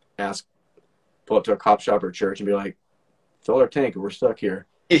pull up to a cop shop or church and be like, fill our tank or we're stuck here.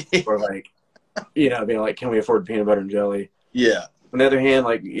 Or like, you know, being like, can we afford peanut butter and jelly? Yeah. On the other hand,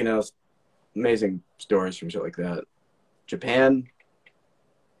 like, you know, amazing stories from shit like that. Japan,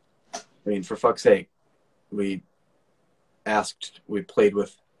 I mean, for fuck's sake, we played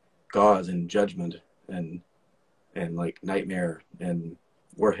with Gauze and Judgment and like Nightmare and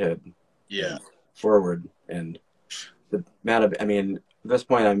Warhead. Yeah. Forward. And the amount of, I mean, at this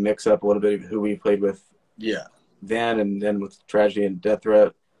point I mix up a little bit of who we played with. Yeah. Then and then with Tragedy and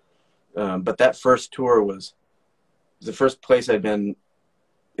Deathreat. But that first tour was the first place I'd been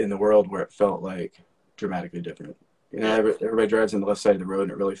in the world where it felt like dramatically different. You know, everybody drives on the left side of the road,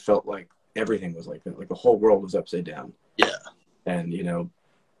 and it really felt like everything was like that. Like the whole world was upside down. Yeah. And, you know,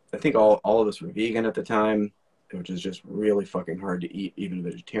 I think all of us were vegan at the time, which is just really fucking hard to eat, even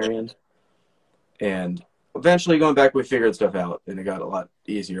vegetarian. And eventually going back, we figured stuff out, and it got a lot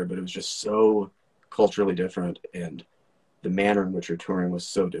easier, but it was just so culturally different, and the manner in which you're touring was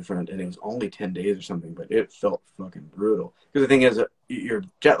so different, and it was only 10 days or something, but it felt fucking brutal. Because the thing is, you're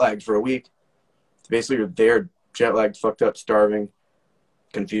jet lagged for a week. So basically, you're there jet lagged, fucked up, starving,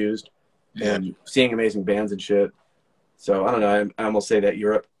 confused, and seeing amazing bands and shit. So I don't know. I almost say that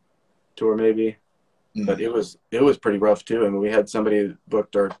Europe tour maybe, but it was pretty rough too. I mean, we had somebody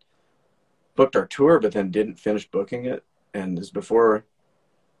booked our tour, but then didn't finish booking it, and this before.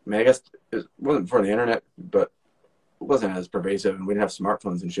 I mean, I guess it wasn't before the internet, but it wasn't as pervasive, and we didn't have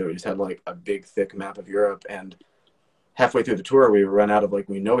smartphones and shit. We just had like a big, thick map of Europe, and halfway through the tour, we run out of like,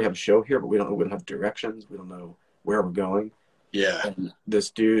 we know we have a show here, but we don't have directions. We don't know where we're going. Yeah. And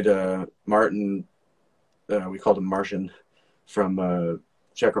this dude, Martin, we called him Martian, from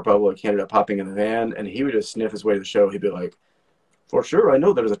Czech Republic, he ended up hopping in the van, and he would just sniff his way to the show. He'd be like, for sure, I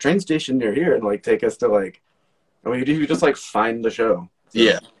know there's a train station near here, and like take us to like, I mean, he would just like find the show. So,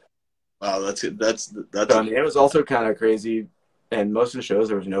 yeah. Wow, that's it. So, I mean, it was also kind of crazy, and most of the shows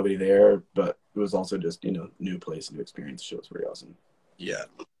there was nobody there, but it was also just, you know, new place, new experience. The show was pretty awesome. Yeah.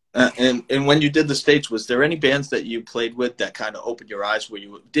 And when you did the States, was there any bands that you played with that kind of opened your eyes where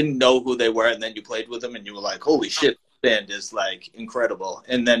you didn't know who they were, and then you played with them and you were like, holy shit, this band is like incredible,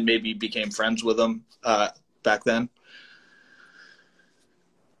 and then maybe became friends with them back then?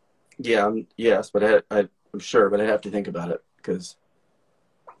 Yeah, yes, but I'm sure, but I have to think about it because,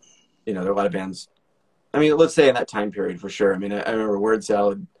 you know, there are a lot of bands. I mean, let's say in that time period for sure. I mean, I remember Word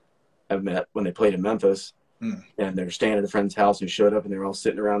Salad I met when they played in Memphis, and they were staying at a friend's house who showed up, and they were all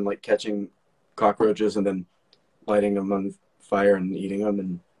sitting around like catching cockroaches and then lighting them on fire and eating them,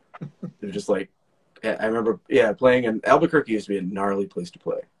 and they're just like, I remember, playing in Albuquerque used to be a gnarly place to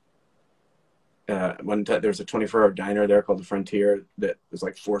play. One time there's a 24-hour diner there called the Frontier that was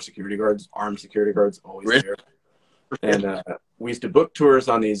like 4 security guards, armed security guards, always there. And we used to book tours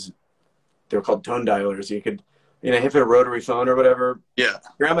on these. They were called tone dialers. You could, you know, hit a rotary phone or whatever. Yeah.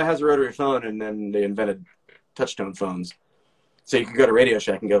 Grandma has a rotary phone, and then they invented touch-tone phones. So you could go to Radio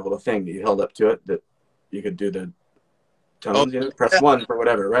Shack and get a little thing that you held up to it that you could do the tones. You know, press 1 for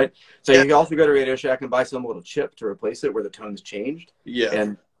whatever, right? So you could also go to Radio Shack and buy some little chip to replace it where the tones changed. Yeah.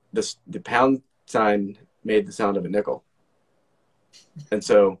 And the pound sign made the sound of a nickel. And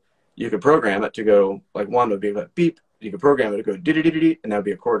so you could program it to go, like 1 would be like beep. You could program it to go dee-dee-dee-dee, and that would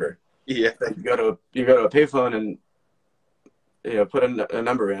be a quarter. Yeah. You go to a payphone and, you know, put a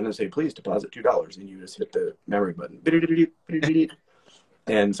number in and say, please deposit $2, and you just hit the memory button.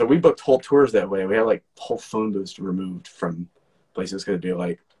 And so we booked whole tours that way. We had like whole phone booths removed from places because it'd be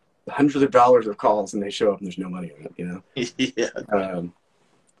like hundreds of dollars of calls, and they show up and there's no money in it, you know? Yeah.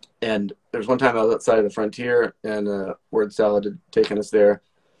 And there's one time I was outside of the Frontier, and Word Salad had taken us there,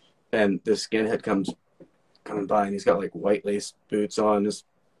 and this skinhead coming by, and he's got like white lace boots on, just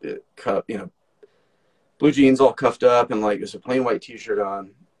cup, you know, blue jeans all cuffed up, and like just a plain white t-shirt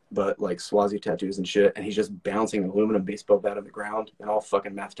on, but like Swazi tattoos and shit, and he's just bouncing an aluminum baseball bat on the ground and all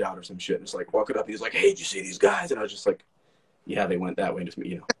fucking methed out or some shit, and just like walking up, he's like, hey, did you see these guys? And I was just like, yeah, they went that way, just,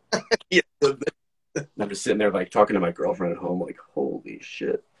 you know. Yeah. And I'm just sitting there like talking to my girlfriend at home, like, holy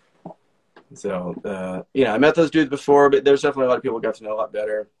shit. So, you know, I met those dudes before, but there's definitely a lot of people got to know a lot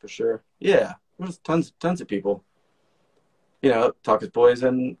better, for sure. Yeah, there's tons of people. You know, Talk is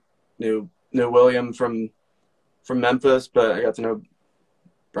Poison, knew William from Memphis, but I got to know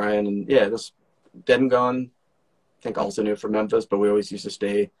Brian, and yeah, just Dead and Gone. think also knew from Memphis, but we always used to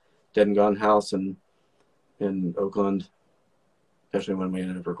stay Dead and Gone house in Oakland, especially when we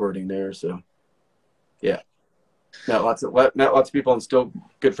ended up recording there. So yeah, met lots of people and still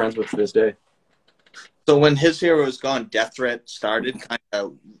good friends with to this day. So when His Hero Is Gone, Deathreat started. Kind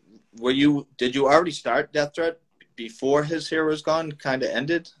of, did you already start Deathreat before His Hero Is Gone? Kind of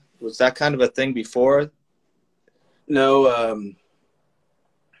ended. Was that kind of a thing before? No,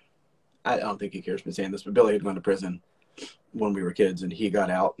 I don't think he cares me saying this, but Billy had gone to prison when we were kids, and he got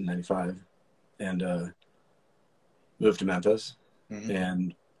out in '95 and moved to Memphis,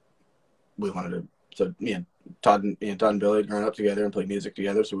 and we wanted to. So me and Todd and Billy had grown up together and played music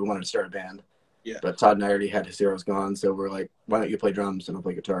together, so we wanted to start a band. Yeah. But Todd and I already had His Heroes Gone, so we're like, why don't you play drums and I'll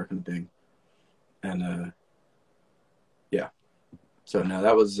play guitar kind of thing. And yeah. So no,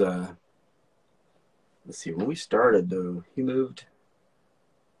 that was let's see, when we started though, he moved.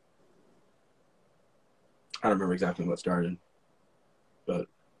 I don't remember exactly what started. But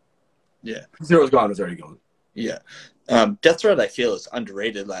yeah. His Heroes Gone was already going. Yeah. Deathreat I feel is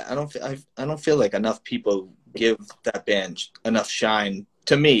underrated. Like I don't feel like enough people give that band enough shine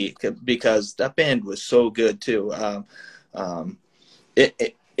to me, because that band was so good too. And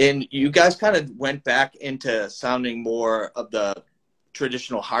you guys kind of went back into sounding more of the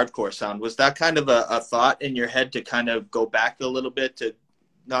traditional hardcore sound. Was that kind of a thought in your head to kind of go back a little bit to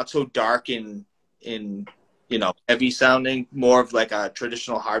not so dark in heavy sounding, more of like a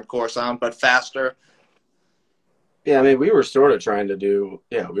traditional hardcore sound, but faster? Yeah, I mean, we were sort of trying to do,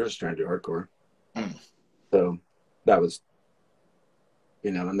 we were just trying to do hardcore. So that was,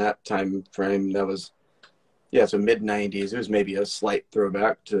 in that time frame, that was, so mid-'90s. It was maybe a slight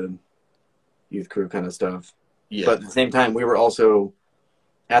throwback to Youth Crew kind of stuff. Yeah. But at the same time, we were also,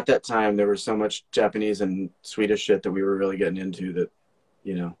 at that time, there was so much Japanese and Swedish shit that we were really getting into that,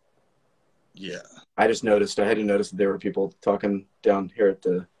 Yeah. I had to notice that there were people talking down here at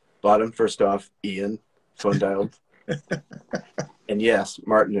the bottom. First off, Ian, phone dialed. And yes,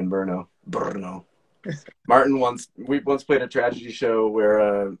 Martin and Brno. Martin we once played a tragedy show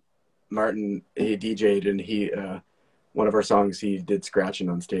where Martin, he DJ'd, and he one of our songs he did scratching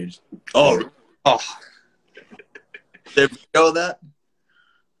on stage. Oh. Did we know that?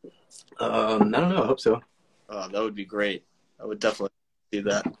 I don't know. I hope so. Oh, that would be great. I would definitely see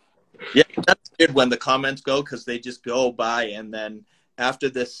that. Yeah, that's good when the comments go, because they just go by, and then after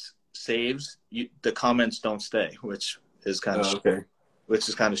this saves, the comments don't stay, which is kind of okay. Which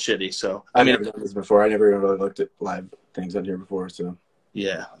is kind of shitty. So I've never done this before. I never even really looked at live things on here before, so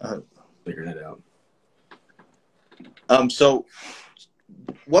yeah, figuring it out. So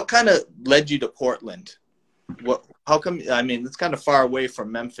what kind of led you to Portland? How come? I mean, it's kind of far away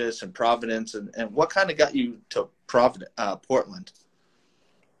from Memphis and Providence, and what kind of got you to Portland?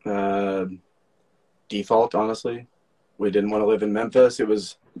 Default, honestly. We didn't want to live in Memphis. It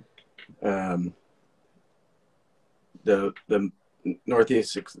was the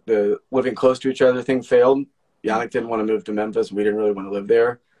Northeast, the living close to each other thing failed. Yannick didn't want to move to Memphis. We didn't really want to live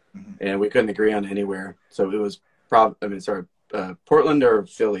there, and we couldn't agree on anywhere. So it was Portland or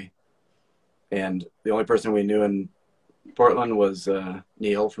Philly. And the only person we knew in Portland was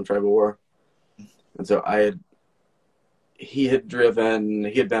Neil from Tribal War. And so he had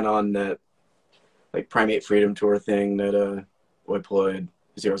been on that like Primate Freedom Tour thing that Oi Ployd.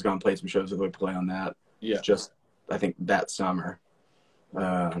 His Heroes Gone played some shows with Oi Ployd on that. Yeah. Just, I think, that summer.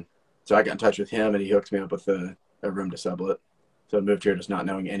 So I got in touch with him, and he hooked me up with a room to sublet. So I moved here just not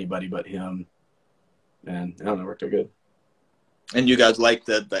knowing anybody but him. And I don't know, it worked out good. And you guys liked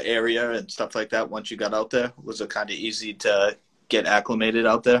the area and stuff like that once you got out there? Was it kind of easy to get acclimated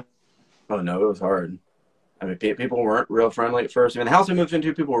out there? Oh, no, it was hard. I mean, people weren't real friendly at first. I mean, the house I moved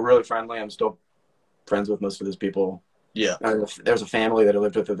into, people were really friendly. I'm still friends with most of those people. Yeah. There's a family that I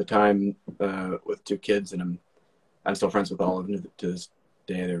lived with at the time with 2 kids, and I'm still friends with all of them to this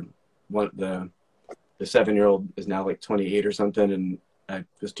day. The 7-year-old is now like 28 or something, and I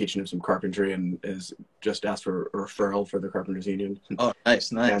was teaching him some carpentry and has just asked for a referral for the Carpenters Union. Oh,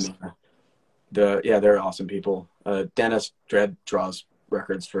 nice. And, they're awesome people. Dennis Dredd draws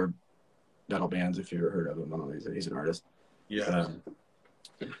records for metal bands, if you've ever heard of him. I don't know, he's an artist. Yeah.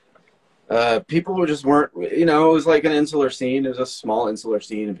 People just weren't, it was like an insular scene. It was a small insular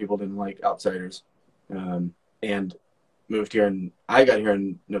scene, and people didn't like outsiders. And moved here, and I got here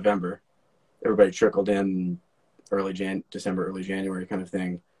in November. Everybody trickled in December, early January kind of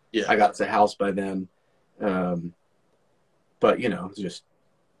thing. Yeah. I got to the house by then. But, it's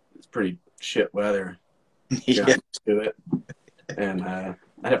pretty shit weather. Yeah. To it. And I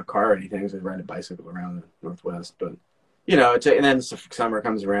didn't have a car or anything, so I ride a bicycle around the Northwest. But, and then summer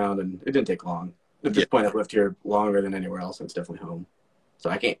comes around, and it didn't take long. at this point, I've lived here longer than anywhere else, and it's definitely home. So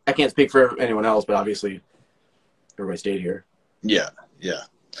I can't speak for anyone else, but obviously everybody stayed here. Yeah, yeah.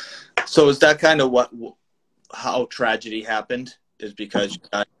 So is that kind of how Tragedy happened? Is because you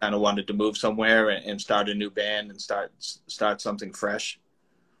guys kind of wanted to move somewhere and start a new band and start something fresh?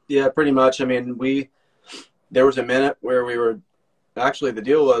 Yeah, pretty much. I mean, there was a minute where we were actually, the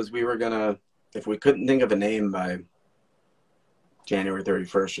deal was we were gonna, if we couldn't think of a name by January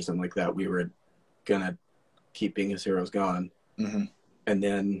 31st or something like that, we were gonna keep Being His Heroes Gone. Mm-hmm. And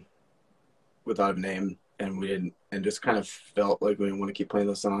then without a name, and we didn't, and just kind of felt like we didn't want to keep playing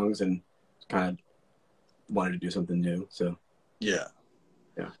those songs and kind of wanted to do something new. So yeah.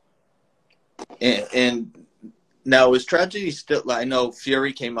 Yeah. And now, is Tragedy still? I know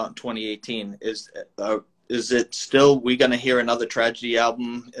Fury came out in 2018. Is it still? We gonna hear another Tragedy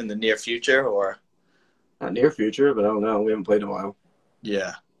album in the near future, or not near future? But I don't know. We haven't played in a while.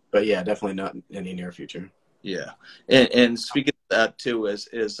 Yeah, but yeah, definitely not any near future. Yeah, and speaking of that too,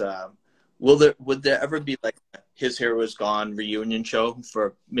 would there ever be like a His Hero Is Gone reunion show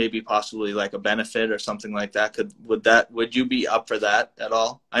for maybe possibly like a benefit or something like that? Would you be up for that at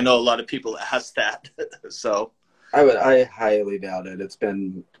all? I know a lot of people ask that, so. I highly doubt it.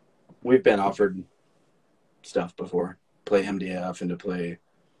 We've been offered stuff before, play MDF and to play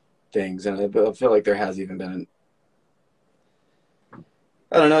things, and I feel like there has even been,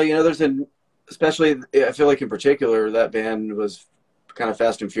 I don't know, especially I feel like in particular that band was kind of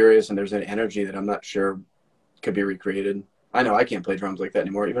fast and furious, and there's an energy that I'm not sure could be recreated. I know I can't play drums like that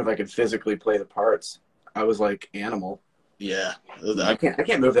anymore. Even if I could physically play the parts, I was like Animal. Yeah, I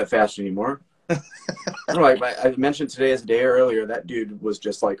can't move that fast anymore. Like I mentioned today as a day earlier, that dude was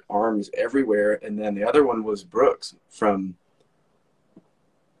just like arms everywhere, and then the other one was Brooks from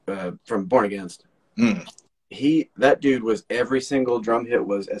Born Against. Mm. That dude was, every single drum hit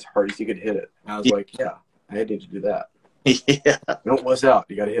was as hard as he could hit it. And I was like, yeah, I need to do that. Yeah. Don't wuss out.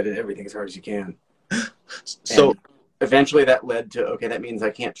 You got to hit it everything as hard as you can. So and eventually that led to, okay, that means I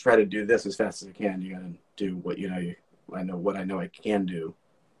can't try to do this as fast as I can. You got to do what I know I can do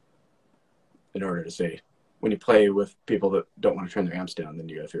in order to say, when you play with people that don't want to turn their amps down, then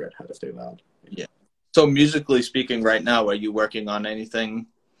you got to figure out how to stay loud. Yeah. So musically speaking, right now, are you working on anything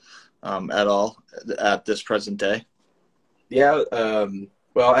at all at this present day? Yeah.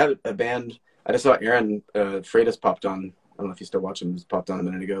 Well, I have a band. I just saw Aaron Freitas popped on. I don't know if you still watch him. Just popped on a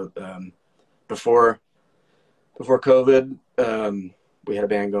minute ago. Before COVID, we had a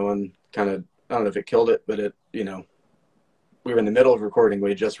band going. Kind of, I don't know if it killed it, but we were in the middle of recording.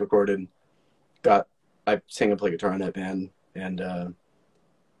 We had just recorded. I sing and play guitar in that band, and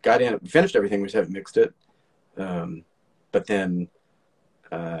got in. Finished everything. We just haven't mixed it. But then,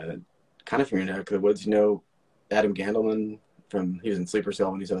 kind of from your neck of the woods, Adam Gandelman he was in Sleeper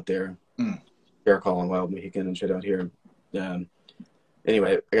Cell when he's out there. Bear Call and Wild Mohican and shit out here.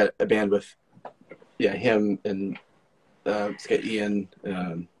 Anyway, I got a band with him and it's got Ian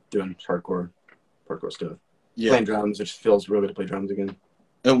doing hardcore stuff. Yeah. Playing drums, which feels real good to play drums again.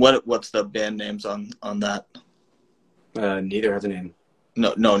 And what's the band names on that? Neither has a name.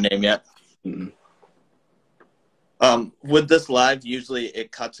 No name yet. Mm-mm. With this live, usually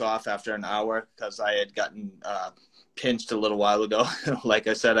it cuts off after an hour because I had gotten pinched a little while ago. Like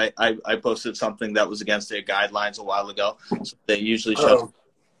I said, I posted something that was against their guidelines a while ago. So they usually show.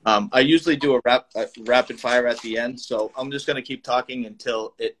 I usually do a rapid fire at the end, so I'm just gonna keep talking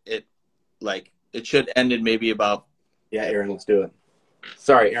until it should end in maybe about. Yeah, Aaron, let's do it.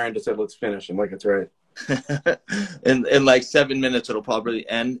 Sorry, Aaron just said let's finish. I'm like, that's right. in like 7 minutes, it'll probably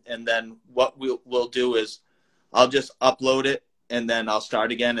end, and then what we'll do is I'll just upload it, and then I'll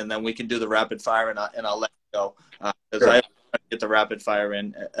start again, and then we can do the rapid fire, and I'll let you go because I get the rapid fire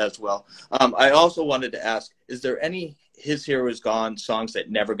in as well. I also wanted to ask: is there any His Hero Is Gone songs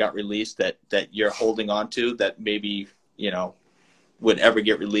that never got released that you're holding on to that maybe would ever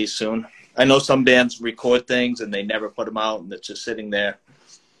get released soon? I know some bands record things and they never put them out, and it's just sitting there.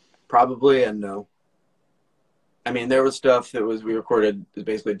 Probably, and no. I mean, there was stuff that we recorded,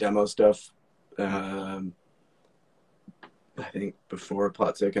 basically demo stuff. I think before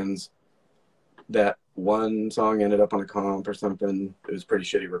Plot Thickens, that one song ended up on a comp or something. It was pretty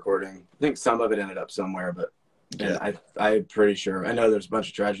shitty recording. I think some of it ended up somewhere, but I'm pretty sure. I know there's a bunch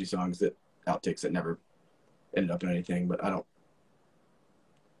of Tragedy songs outtakes that never ended up in anything, but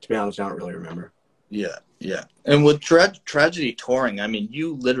to be honest, I don't really remember. Yeah. And with Tragedy touring, I mean,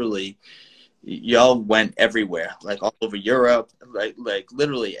 y'all went everywhere, like all over Europe, like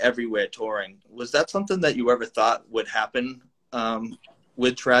literally everywhere touring. Was that something that you ever thought would happen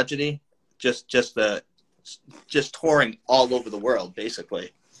with Tragedy? Just touring all over the world,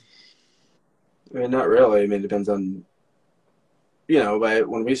 basically. I mean, not really. I mean, it depends on,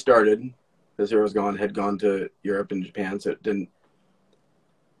 when we started, the Zero's had gone to Europe and Japan, so it didn't,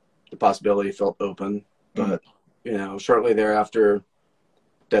 the possibility felt open. But, shortly thereafter,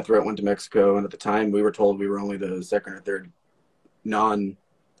 Deathreat went to Mexico, and at the time we were told we were only the second or third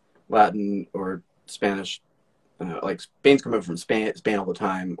non-Latin or Spanish, like Spain's coming from Spain all the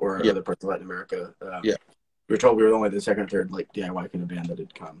time, or Yeah. other parts of Latin America. Yeah. We were told we were only the second or third like DIY kind of band that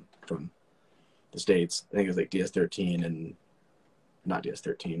had come from the States. I think it was like DS13 and not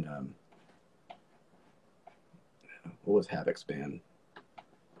DS13. What was Havoc's band?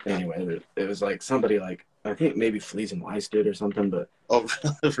 Anyway, it was like somebody like, I think maybe Fleas and Lice did or something, but Oh,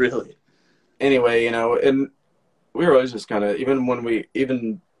 really? anyway, and we were always just kind of,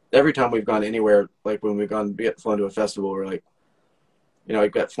 even every time we've gone anywhere, like when we've get flown to a festival, we're like, I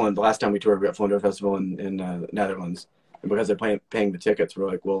got flown, the last time we toured, we got flown to a festival in Netherlands. And because they're paying the tickets, we're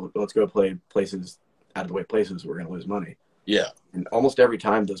like, well, let's go play places, out of the way places, we're going to lose money. Yeah. And almost every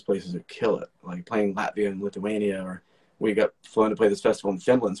time those places would kill it, like playing Latvia and Lithuania, or we got flown to play this festival in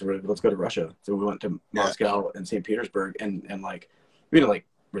Finland, so we're like, let's go to Russia. So we went to Moscow and St. Petersburg, and like, we didn't like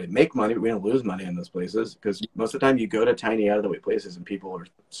really make money, but we didn't lose money in those places, because most of the time you go to tiny out of the way places and people are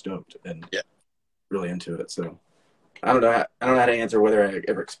stoked and really into it. So I don't know how to answer whether I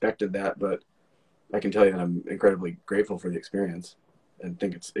ever expected that, but I can tell you that I'm incredibly grateful for the experience and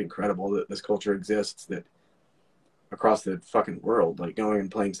think it's incredible that this culture exists, that across the fucking world, like going and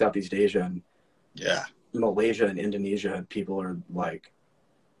playing Southeast Asia and Malaysia and Indonesia, people are like,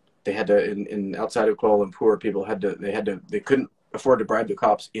 they had to, in outside of Kuala Lumpur, people they couldn't afford to bribe the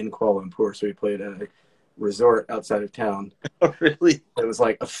cops in Kuala Lumpur, so we played at a resort outside of town. Oh, really? It was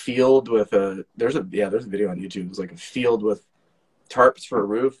like a field with there's a video on YouTube. It was like a field with tarps for a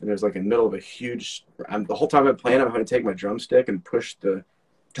roof, and there's like in the middle of a huge, the whole time I'm playing, I'm going to take my drumstick and push the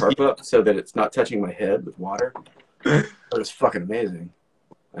tarp up so that it's not touching my head with water. It was fucking amazing.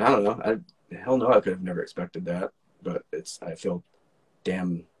 I don't know. Hell no, I could have never expected that, but I feel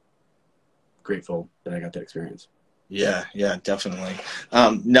damn grateful that I got that experience. Yeah, definitely.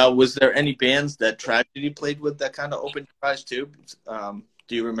 Now, was there any bands that Tragedy played with that kind of opened your eyes too?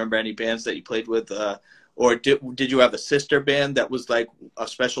 Do you remember any bands that you played with, or did you have a sister band that was like a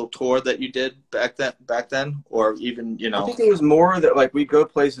special tour that you did back then, or even I think it was more that like we'd go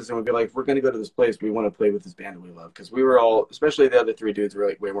places and we'd be like, if we're going to go to this place, we want to play with this band that we love, because we were all, especially the other three dudes, were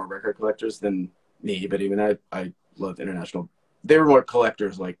like way more record collectors than me, but even I loved international. They were more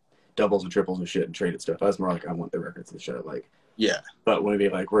collectors, like doubles and triples and shit and traded stuff. I was more like, I want the records and shit I like. Yeah. But when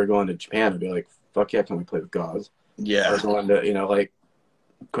it'd be like, we're going to Japan, I'd be like, fuck yeah, can we play with Gauze? Yeah. Or going to, like,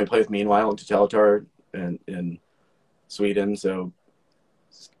 can we play with Meanwhile and Totalitar and in Sweden? So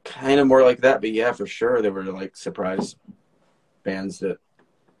it's kind of more like that. But yeah, for sure, there were like surprise bands that,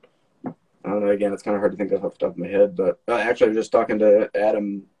 I don't know, again, it's kind of hard to think of off the top of my head. But actually, I was just talking to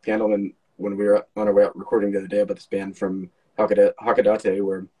Adam Gandelman when we were on our way out recording the other day about this band from Hakodate,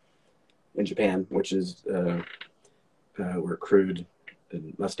 where in Japan, which is where Crude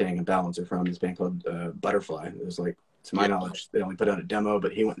and Mustang and Balance are from. This band called Butterfly. It was like, to my knowledge, they only put out a demo,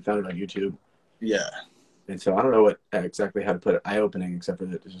 but he went and found it on YouTube. Yeah. And so I don't know exactly how to put it eye-opening, except for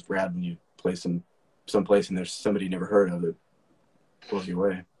that it's just rad when you play someplace and there's somebody you never heard of that blows you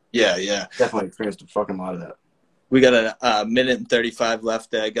away. Yeah. Definitely experienced a fucking lot of that. We got a minute and 35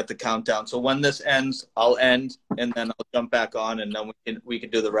 left. I got the countdown. So when this ends, I'll end, and then I'll jump back on, and then we can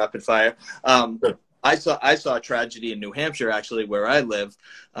do the rapid fire. Sure. I saw a Tragedy in New Hampshire, actually, where I live.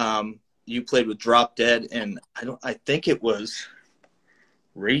 You played with Drop Dead, and I think it was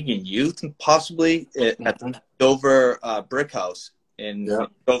Reagan Youth, possibly at the Dover Brick House in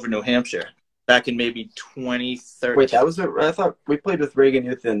Dover, New Hampshire, back in maybe 2013. Wait, I thought we played with Reagan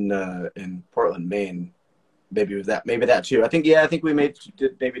Youth in Portland, Maine. Maybe it was that. Maybe that too. I think we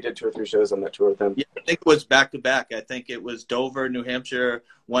did 2 or 3 shows on that tour with them. Yeah, I think it was back to back. I think it was Dover, New Hampshire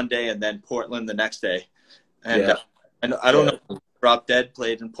one day, and then Portland the next day. And and I don't know if Drop Dead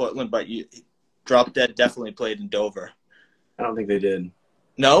played in Portland, but Drop Dead definitely played in Dover. I don't think they did.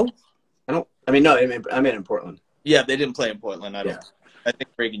 No? No, I mean in Portland. Yeah, they didn't play in Portland. I think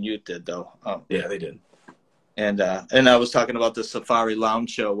Reagan Youth did though. Yeah, they did. And I was talking about the Safari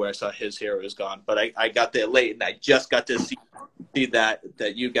Lounge show where I saw His Hero Is Gone, but I got there late and I just got to see that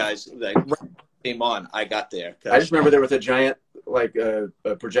you guys came on. I got there. I just remember there was a giant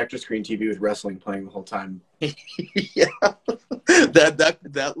a projector screen TV with wrestling playing the whole time. Yeah,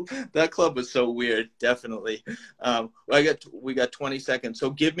 that club was so weird. Definitely. We got 20 seconds,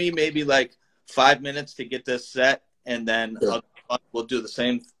 so give me maybe like 5 minutes to get this set, and then we'll do the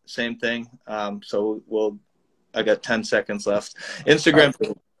same thing. So I got 10 seconds left.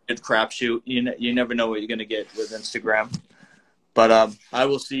 Instagram, crapshoot. You never know what you're going to get with Instagram. But I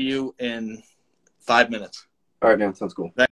will see you in 5 minutes. All right, man. Sounds cool.